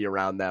is going to be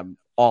around them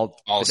all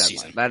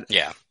season.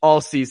 All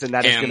season.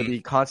 That is going to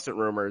be constant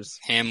rumors.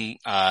 Him,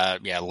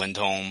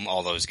 Lindholm,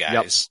 all those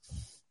guys.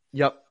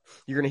 Yep.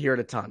 You're going to hear it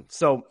a ton.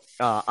 So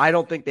I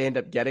don't think they end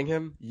up getting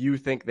him. You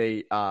think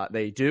they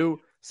do.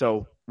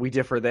 So we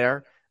differ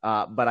there.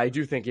 But I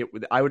do think it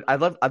would.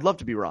 I'd love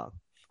to be wrong.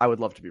 I would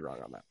love to be wrong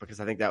on that because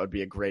I think that would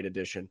be a great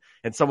addition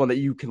and someone that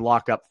you can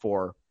lock up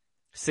for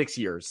 6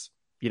 years.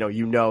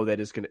 You know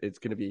that it's going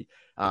to be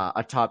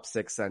a top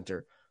 6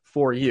 center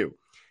for you.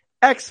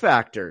 X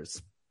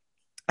factors,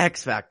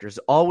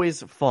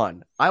 always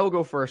fun. I will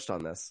go first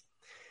on this.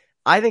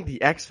 I think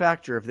the X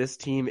factor of this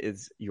team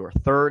is your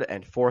third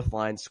and fourth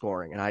line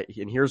scoring, and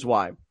here's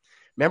why.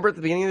 Remember at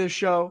the beginning of the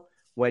show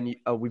when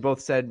we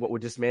both said what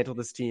would dismantle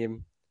this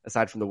team,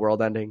 aside from the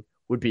world ending,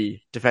 would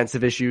be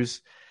defensive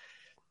issues.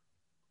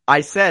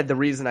 I said the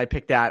reason I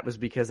picked that was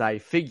because I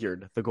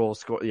figured the goal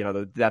score,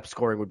 the depth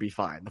scoring would be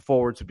fine. The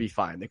forwards would be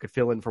fine. They could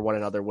fill in for one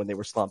another when they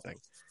were slumping.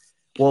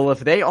 Well,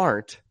 if they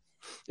aren't,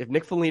 if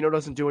Nick Foligno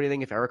doesn't do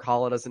anything, if Eric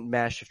Holla doesn't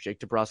mesh, if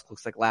Jake DeBrusk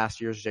looks like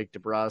last year's Jake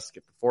DeBrusk,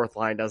 if the fourth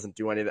line doesn't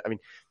do anything,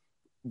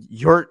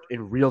 you're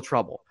in real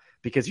trouble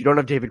because you don't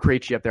have David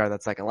Krejci up there on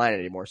that second line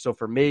anymore. So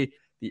for me,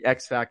 the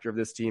X factor of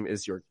this team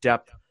is your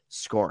depth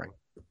scoring.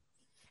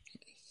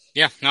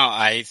 Yeah, no,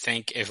 I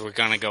think if we're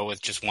going to go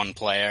with just one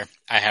player,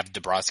 I have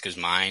DeBrusk as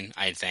mine.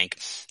 I think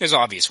there's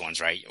obvious ones,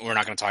 right? We're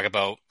not going to talk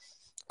about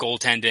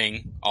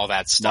goaltending, all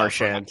that stuff.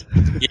 Marchand.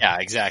 Yeah,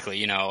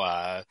 exactly.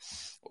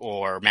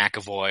 Or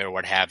McAvoy or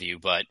what have you.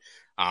 But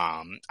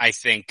I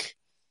think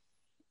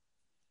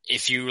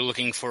if you're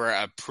looking for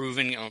a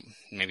proven,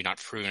 maybe not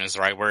proven is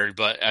the right word,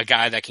 but a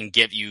guy that can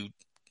give you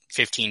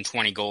 15,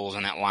 20 goals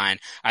on that line,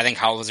 I think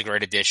Howell is a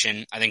great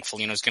addition. I think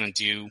Foligno's going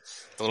to do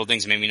the little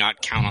things, maybe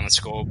not count on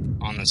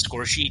the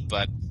score sheet,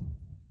 but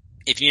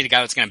if you need a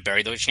guy that's going to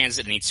bury those chances,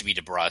 it needs to be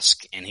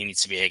DeBrusk, and he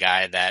needs to be a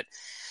guy that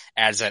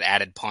adds that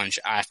added punch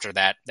after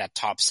that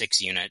top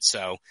 6 unit.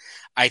 So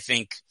I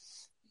think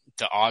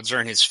the odds are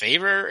in his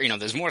favor.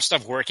 There's more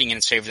stuff working in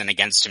his favor than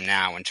against him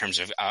now in terms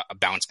of a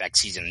bounce back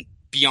season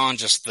beyond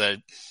just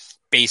the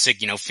basic,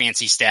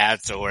 fancy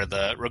stats or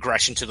the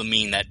regression to the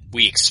mean that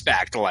we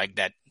expect, like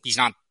that he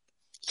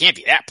can't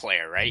be that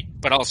player, right?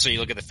 But also you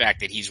look at the fact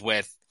that he's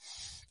with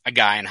a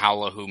guy in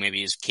Howla who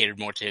maybe is catered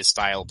more to his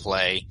style of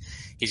play.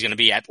 He's going to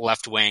be at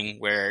left wing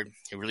where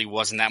it really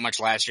wasn't that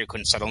much last year,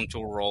 couldn't settle into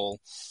a role,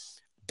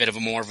 bit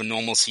of more of a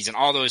normal season,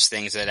 all those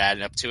things that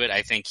added up to it.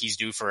 I think he's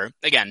due for,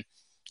 again,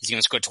 he's going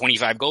to score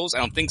 25 goals. I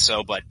don't think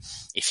so, but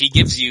if he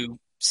gives you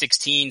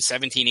 16,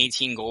 17,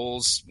 18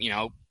 goals,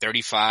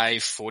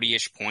 35,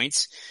 40-ish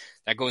points,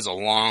 that goes a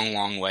long,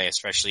 long way,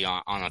 especially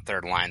on a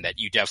third line that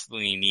you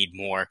definitely need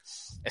more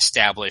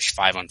established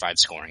 5-on-5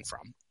 scoring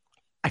from.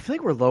 I feel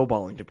like we're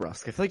lowballing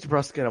DeBrusk. I feel like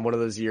DeBrusk in one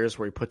of those years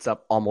where he puts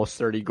up almost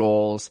 30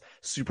 goals,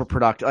 super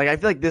productive. Like I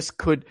feel like this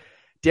could,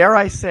 dare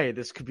I say,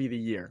 this could be the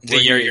year.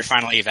 The year you're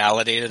finally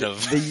validated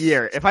of the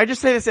year. If I just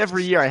say this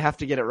every year, I have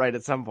to get it right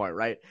at some point,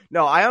 right?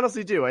 No, I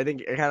honestly do. I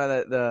think kind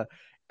of the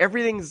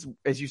everything's,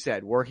 as you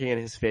said, working in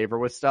his favor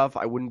with stuff.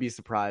 I wouldn't be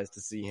surprised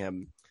to see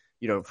him,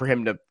 for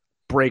him to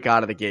break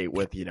out of the gate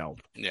with,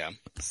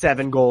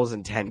 7 goals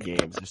in 10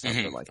 games or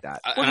something like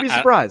that. Wouldn't be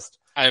surprised.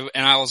 I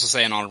also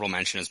say an honorable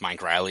mention is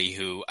Mike Riley,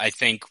 who I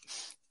think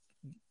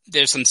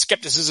there's some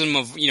skepticism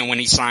of, when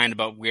he signed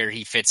about where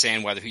he fits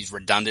in, whether he's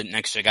redundant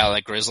next to a guy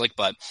like Grizzly,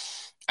 but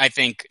I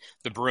think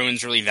the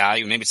Bruins really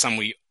value, maybe some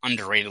we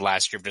underrated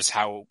last year, just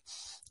how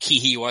key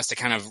he was to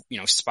kind of,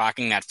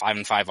 sparking that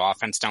 5-on-5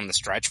 offense down the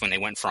stretch when they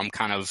went from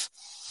kind of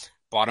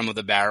bottom of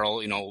the barrel,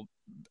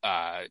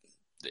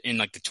 in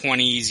like the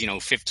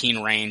 20s,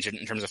 15 range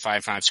in terms of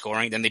 5-5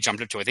 scoring. Then they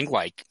jumped up to, I think,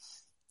 like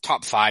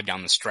top 5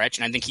 down the stretch.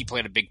 And I think he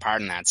played a big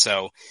part in that.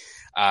 So,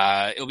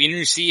 it'll be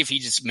interesting to see if he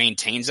just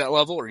maintains that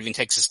level or even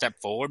takes a step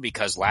forward,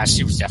 because last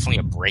year was definitely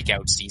a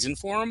breakout season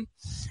for him.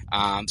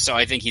 So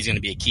I think he's going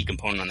to be a key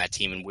component on that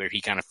team and where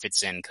he kind of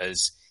fits in,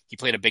 because he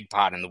played a big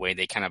part in the way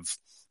they kind of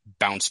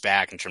bounce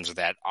back in terms of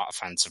that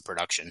offensive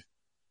production.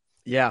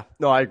 Yeah,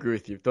 no, I agree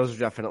with you. Those are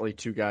definitely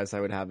 2 guys I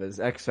would have as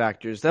X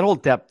factors. That whole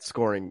depth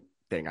scoring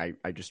thing, I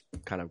just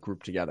kind of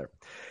grouped together.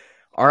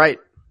 All right,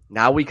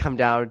 now we come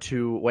down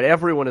to what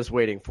everyone is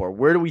waiting for.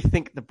 Where do we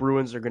think the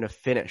Bruins are going to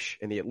finish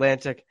in the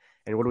Atlantic,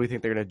 and what do we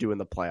think they're going to do in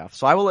the playoffs?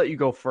 So I will let you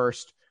go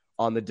first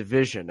on the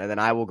division, and then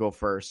I will go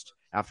first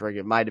after I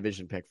give my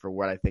division pick for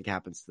what I think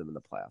happens to them in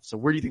the playoffs. So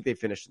where do you think they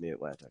finished in the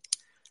Atlantic?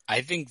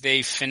 I think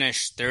they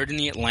finished third in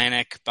the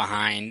Atlantic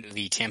behind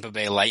the Tampa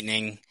Bay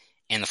Lightning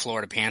and the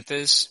Florida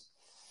Panthers.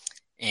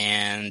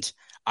 And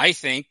I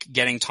think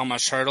getting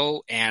Thomas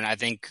Hertl, and I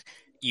think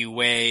you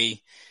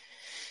weigh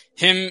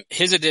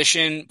his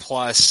addition,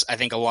 plus I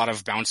think a lot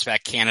of bounce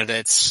back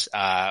candidates,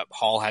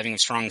 Hall having a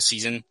strong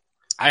season.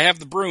 I have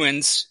the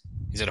Bruins.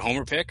 Is it a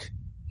homer pick?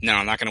 No,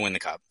 I'm not going to win the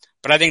cup.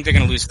 But I think they're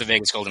going to lose to the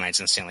Vegas Golden Knights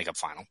in the Stanley Cup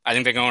final. I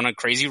think they're going on a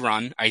crazy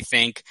run. I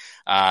think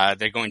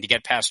they're going to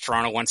get past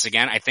Toronto once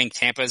again. I think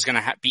Tampa is going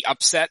to be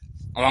upset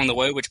along the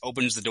way, which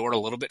opens the door a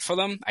little bit for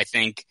them. I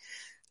think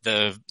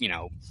the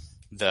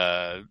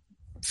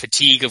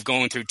fatigue of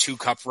going through 2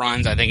 cup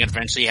runs, I think it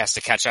eventually has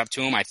to catch up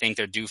to them. I think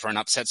they're due for an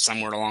upset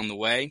somewhere along the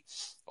way.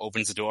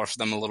 Opens the door for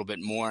them a little bit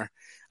more.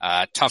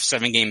 Tough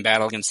 7-game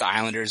battle against the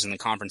Islanders in the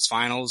conference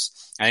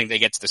finals. I think they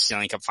get to the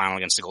Stanley Cup final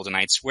against the Golden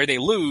Knights, where they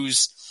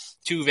lose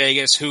to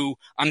Vegas, who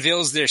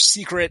unveils their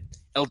secret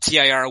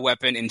LTIR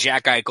weapon in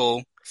Jack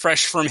Eichel,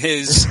 fresh from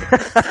his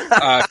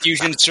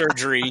fusion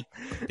surgery.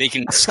 They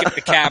can skip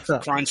the cap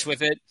crunch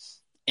with it,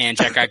 and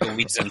Jack Eichel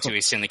leads them to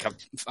a Stanley Cup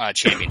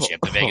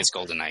championship, the Vegas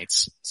Golden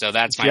Knights. So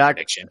that's my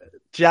prediction.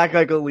 Jack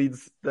Eichel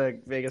leads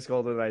the Vegas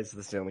Golden Knights to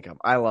the Stanley Cup.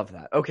 I love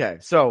that. Okay,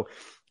 so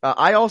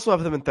I also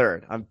have them in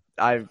third.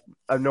 I'm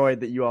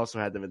annoyed that you also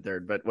had them in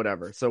third, but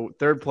whatever. So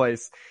third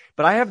place,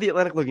 but I have the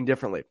Atlantic looking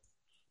differently.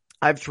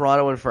 I have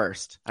Toronto in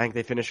first. I think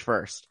they finish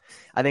first.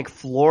 I think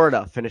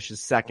Florida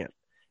finishes second.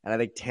 And I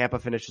think Tampa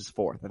finishes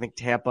fourth. I think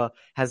Tampa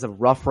has a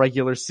rough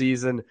regular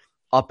season,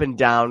 up and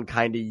down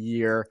kind of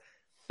year.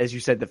 As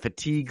you said, the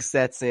fatigue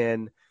sets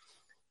in.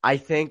 I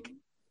can't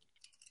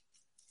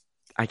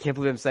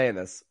believe I'm saying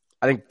this.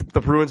 I think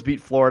the Bruins beat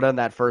Florida in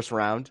that first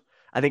round.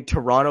 I think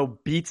Toronto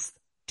beats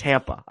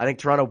Tampa.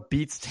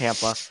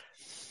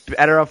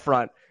 Better up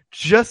front.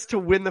 Just to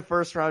win the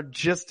first round,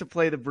 just to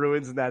play the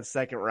Bruins in that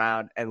second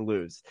round and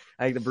lose.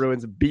 I think the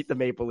Bruins beat the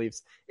Maple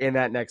Leafs in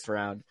that next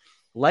round.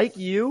 Like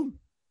you,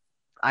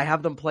 I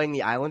have them playing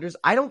the Islanders.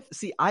 I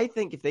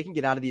think if they can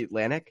get out of the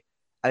Atlantic,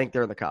 I think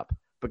they're in the Cup.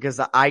 Because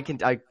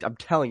I'm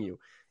telling you,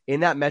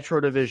 in that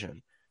Metro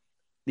division,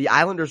 the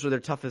Islanders were their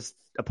toughest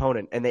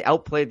opponent, and they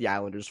outplayed the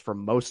Islanders for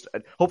most.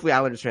 Hopefully,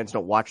 Islanders fans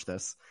don't watch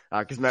this.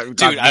 Dude,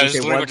 I was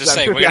literally about to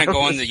say, we're going to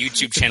go on the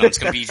YouTube channel. It's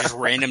going to be just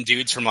random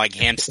dudes from like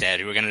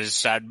Hampstead who are going to just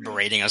start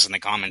berating us in the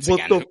comments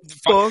what again. The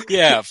fuck?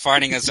 Yeah,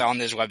 finding us on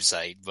this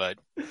website. But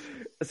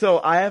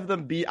so I have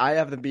them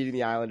beating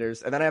the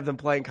Islanders, and then I have them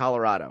playing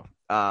Colorado.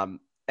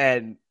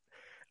 And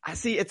I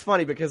see it's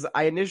funny because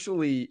I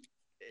think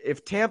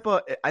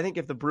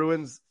if the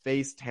Bruins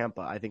face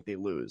Tampa, I think they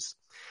lose.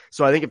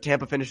 So I think if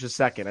Tampa finishes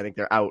second, I think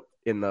they're out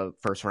in the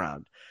first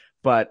round.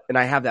 And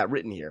I have that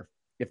written here.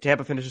 If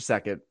Tampa finishes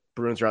second,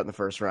 Bruins are out in the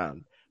first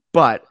round.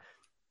 But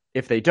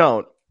if they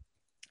don't,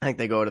 I think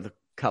they go to the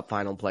Cup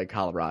final and play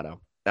Colorado.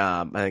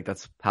 I think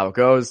that's how it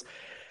goes.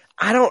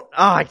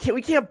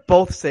 We can't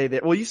both say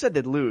that. Well, you said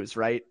they'd lose,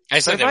 right? I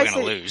said they were going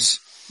to lose.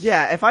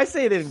 Yeah, if I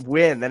say they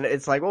win, then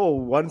it's like,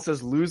 one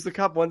says lose the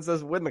cup, one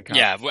says win the cup.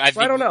 Yeah, I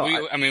don't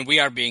know. We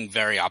are being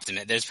very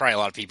optimistic. There's probably a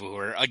lot of people who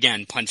are,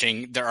 again,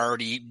 punching their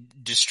already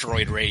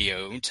destroyed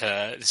radio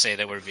to say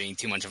that we're being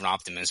too much of an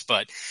optimist.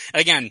 But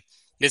again,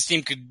 this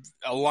team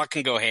a lot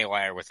can go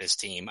haywire with this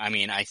team. I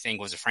mean, I think,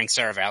 was it Frank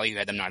Saravalli who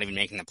had them not even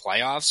making the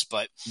playoffs?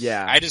 But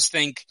yeah, I just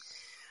think,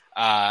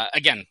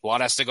 again, a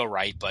lot has to go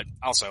right, but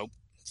also,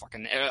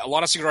 a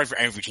lot has to go right for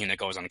every team that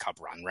goes on a cup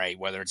run, right?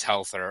 Whether it's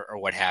health or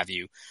what have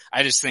you.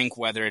 I just think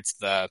whether it's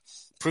the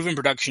proven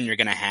production you're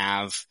going to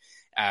have,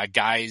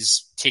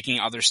 guys taking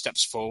other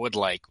steps forward,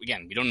 like,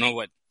 again, we don't know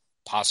what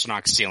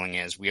Pasternak's ceiling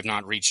is. We have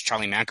not reached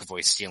Charlie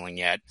McAvoy's ceiling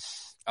yet.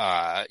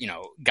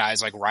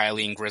 Guys like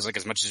Riley and Grizzly,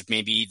 as much as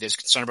maybe there's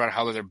concern about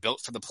how they're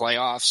built for the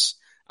playoffs,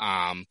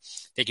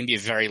 they can be a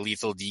very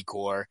lethal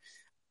decor.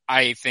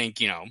 I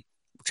think,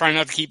 trying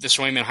not to keep the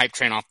Swayman hype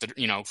train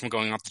from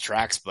going off the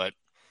tracks, but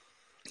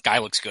guy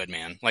looks good,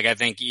 man. Like, I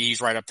think he's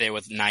right up there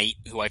with Knight,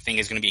 who I think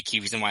is going to be a key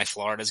reason why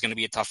Florida is going to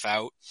be a tough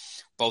out.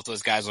 Both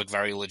those guys look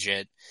very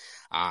legit.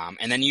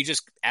 And then you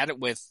just add it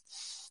with,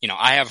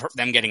 I have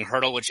them getting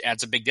Hertl, which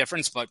adds a big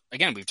difference. But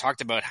again, we've talked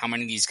about how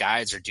many of these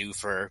guys are due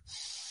for,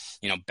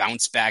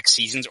 bounce back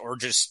seasons or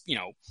just,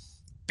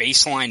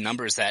 baseline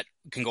numbers that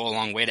can go a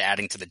long way to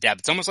adding to the depth.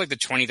 It's almost like the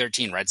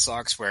 2013 Red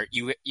Sox where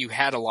you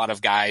had a lot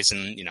of guys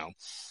and,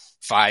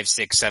 5,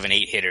 6, 7,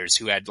 8 hitters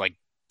who had like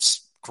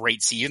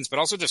great seasons, but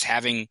also just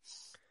having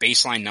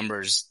baseline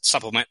numbers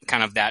supplement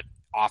kind of that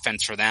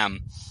offense for them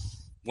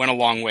went a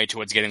long way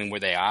towards getting them where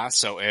they are.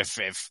 So if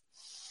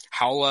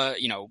Howla,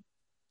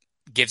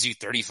 gives you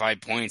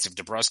 35 points, if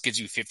DeBrusque gives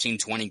you 15,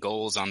 20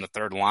 goals on the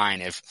third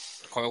line, if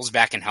Coyle's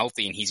back and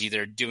healthy and he's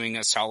either doing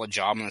a solid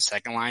job on the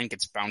second line,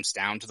 gets bounced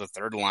down to the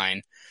third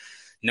line,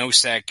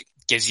 Nosek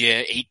gives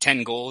you 8,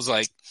 10 goals,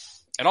 like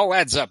it all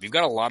adds up. You've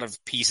got a lot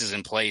of pieces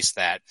in place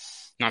that,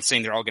 not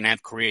saying they're all going to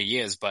have career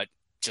years, but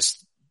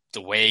just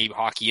the way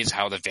hockey is,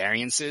 how the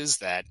variance is,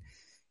 that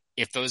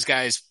if those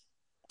guys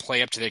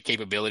play up to their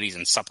capabilities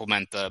and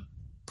supplement the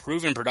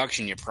proven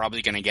production you're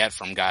probably going to get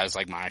from guys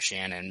like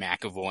Marchand and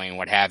McAvoy and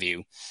what have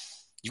you,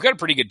 you've got a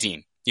pretty good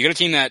team. You got a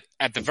team that,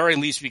 at the very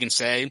least, we can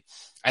say,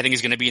 I think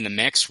is going to be in the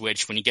mix,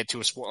 which when you get to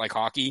a sport like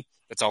hockey,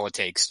 that's all it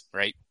takes,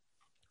 right?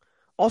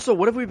 Also,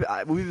 what have we've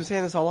been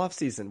saying this all off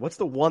season? What's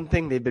the one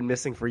thing they've been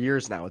missing for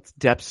years now? It's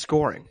depth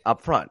scoring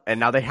up front. And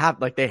now they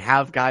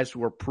have guys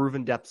who are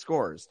proven depth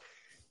scorers.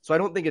 So I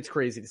don't think it's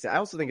crazy to say. I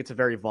also think it's a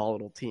very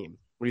volatile team.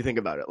 What do you think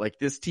about it? Like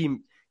this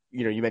team,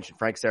 you mentioned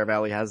Frank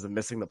Saravalli has them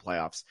missing the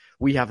playoffs.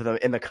 We have them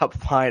in the cup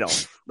final.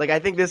 Like I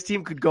think this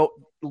team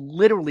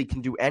literally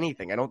can do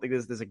anything. I don't think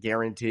there's a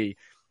guarantee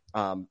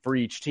for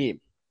each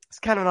team. It's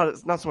kind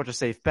of not so much a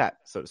safe bet,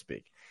 so to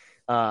speak.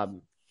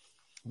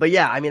 But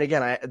yeah, I mean,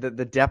 again,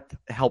 the depth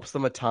helps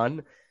them a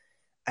ton.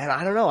 And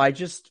I don't know.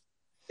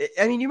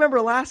 You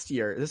remember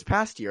this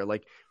past year,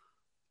 like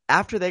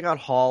after they got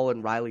Hall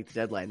and Riley at the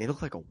deadline, they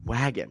looked like a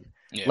wagon.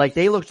 Yeah. Like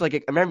they looked like,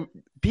 I remember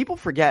people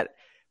forget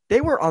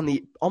they were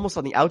almost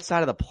on the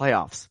outside of the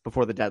playoffs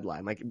before the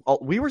deadline. Like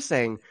we were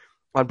saying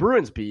on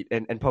Bruins beat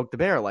and Poke the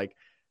Bear, like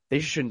they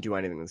shouldn't do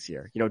anything this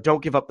year.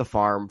 Don't give up the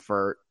farm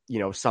for,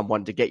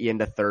 someone to get you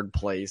into third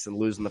place and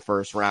lose in the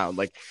first round.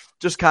 Like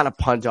just kind of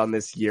punt on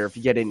this year. If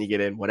you get in, you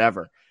get in,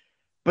 whatever.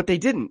 But they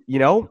didn't,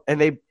 and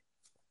they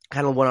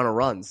kind of went on a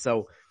run.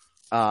 So,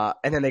 and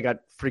then they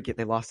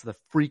lost to the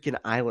freaking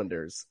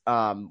Islanders,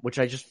 which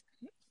I just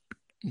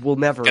will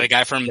never. Got a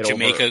guy from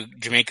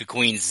Jamaica,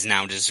 Queens is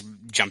now just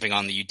jumping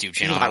on the YouTube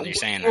channel while you're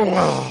saying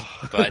that.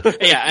 But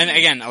yeah, and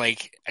again,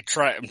 like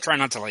I'm trying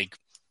not to like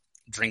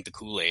drink the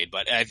Kool-Aid,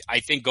 but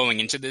I think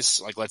going into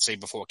this, like let's say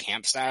before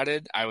camp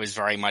started, I was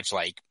very much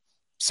like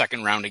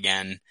second round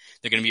again.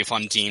 They're going to be a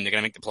fun team. They're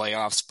going to make the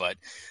playoffs, but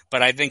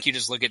I think you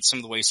just look at some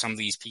of the way some of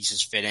these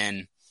pieces fit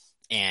in,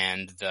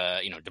 and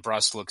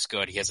DeBrusque looks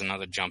good. He has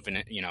another jump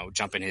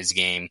in his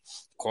game.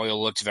 Coyle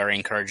looked very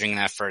encouraging in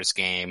that first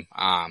game.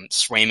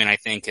 Swayman, I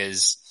think,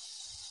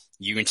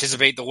 you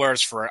anticipate the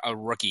worst for a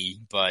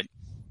rookie, but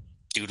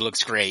dude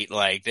looks great.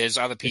 Like there's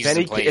other pieces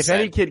in place. If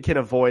any kid can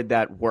avoid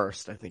that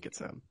worst, I think it's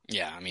him.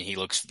 Yeah, I mean he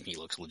looks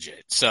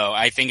legit. So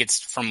I think it's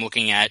from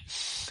looking at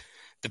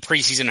the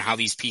preseason and how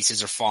these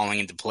pieces are falling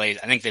into place.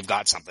 I think they've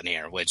got something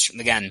here. Which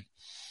again,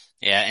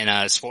 yeah, in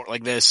a sport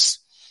like this,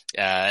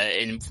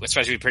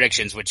 especially with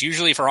predictions, which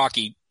usually for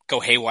hockey go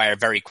haywire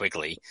very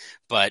quickly,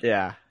 but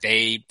yeah,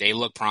 they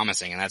look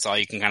promising, and that's all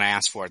you can kind of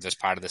ask for at this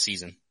part of the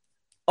season.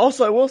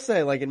 Also, I will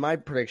say, like in my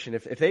prediction,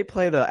 if they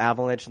play the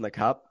Avalanche in the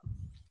Cup.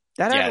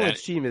 That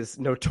Avalanche team is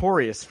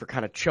notorious for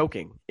kind of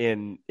choking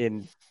in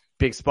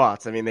big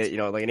spots. I mean, they,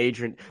 like an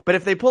Adrian, but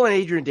if they pull an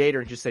Adrian Dater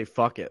and just say,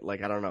 fuck it,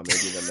 like, I don't know,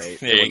 maybe then they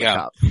win the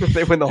Cup.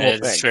 They win the whole thing.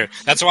 That's true.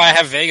 That's why I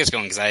have Vegas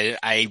going, because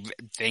I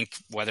think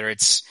whether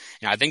it's,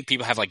 I think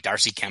people have like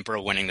Darcy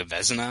Kemper winning the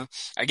Vezina.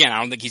 Again, I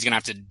don't think he's going to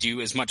have to do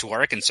as much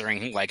work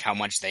considering like how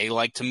much they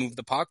like to move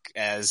the puck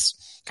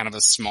as kind of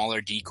a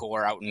smaller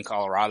decor out in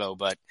Colorado.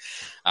 But,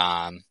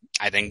 I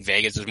think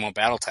Vegas is more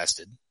battle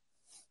tested.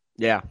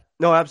 Yeah.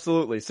 No,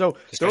 absolutely. So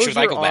especially with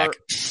Eichel back.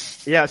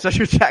 Yeah,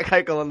 especially with Jack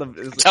Eichel on the.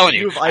 I'm telling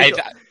you,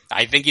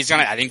 I think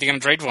they're gonna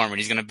trade for him, and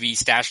he's gonna be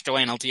stashed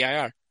away in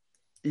LTIR.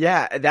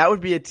 Yeah, that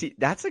would be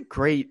that's a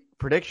great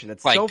prediction.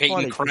 It's like so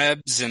Peyton funny.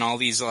 Krebs and all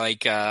these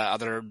like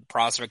other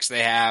prospects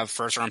they have,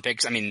 first round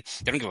picks. I mean,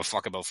 they don't give a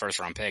fuck about first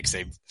round picks.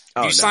 If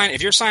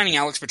you're signing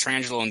Alex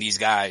Pietrangelo and these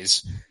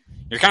guys,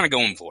 you're kind of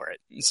going for it.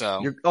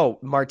 So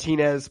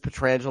Martinez,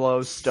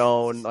 Pietrangelo,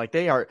 Stone, like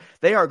they are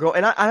going,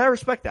 and I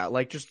respect that.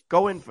 Like just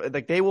go in,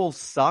 like they will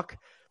suck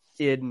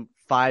in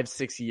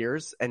 5-6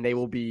 years, and they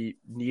will be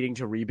needing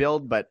to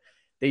rebuild. But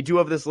they do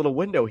have this little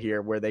window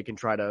here where they can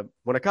try to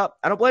win a cup.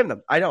 I don't blame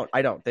them. I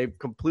don't. They've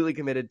completely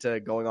committed to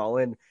going all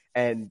in,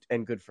 and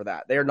good for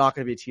that. They are not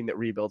going to be a team that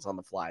rebuilds on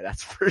the fly.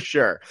 That's for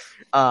sure.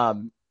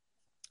 But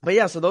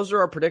yeah, so those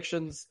are our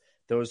predictions.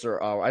 Those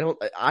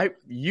are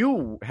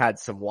you had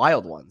some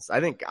wild ones. I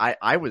think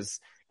I was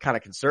kind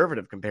of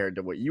conservative compared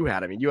to what you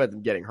had. I mean, you had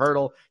them getting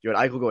Hurdle. You had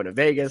Eichel going to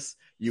Vegas.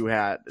 You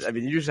had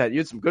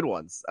some good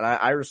ones, and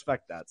I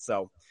respect that.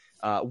 So,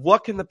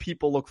 what can the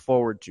people look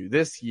forward to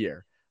this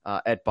year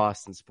at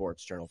Boston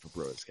Sports Journal for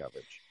Bruins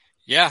coverage?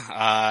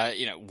 Yeah,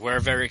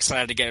 we're very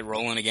excited to get it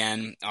rolling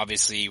again.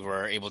 Obviously,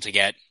 we're able to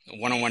get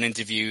one-on-one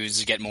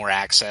interviews, get more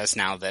access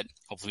now that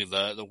hopefully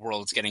the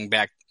world's getting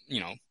back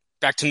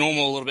to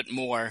normal a little bit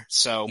more.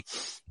 So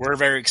we're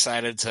very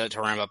excited to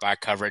ramp up our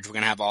coverage. We're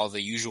going to have all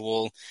the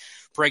usual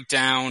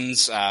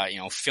breakdowns,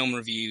 film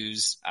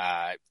reviews,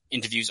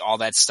 interviews, all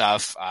that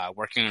stuff.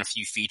 Working on a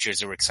few features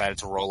that we're excited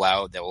to roll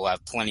out. That we'll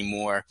have plenty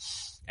more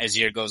as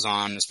the year goes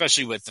on,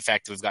 especially with the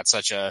fact that we've got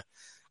such a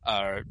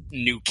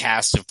new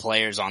cast of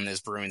players on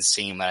this Bruins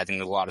team that I think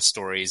there's a lot of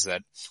stories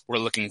that we're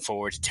looking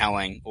forward to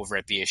telling over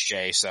at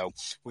BSJ. So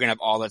we're going to have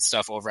all that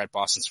stuff over at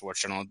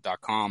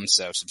bostonsportsjournal.com.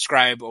 So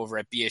subscribe over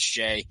at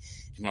BSJ. If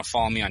you want to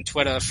follow me on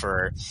Twitter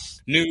for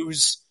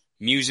news,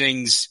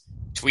 musings,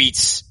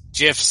 tweets,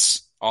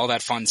 GIFs, all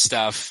that fun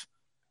stuff,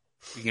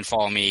 you can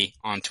follow me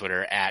on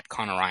Twitter at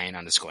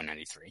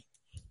ConorRyan_93.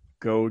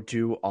 Go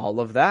do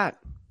all of that.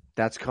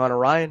 That's Conor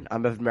Ryan.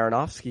 I'm Evan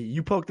Maranofsky.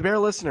 You Poke the Bear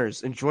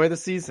listeners. Enjoy the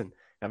season.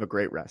 Have a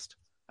great rest.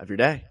 of your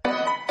day.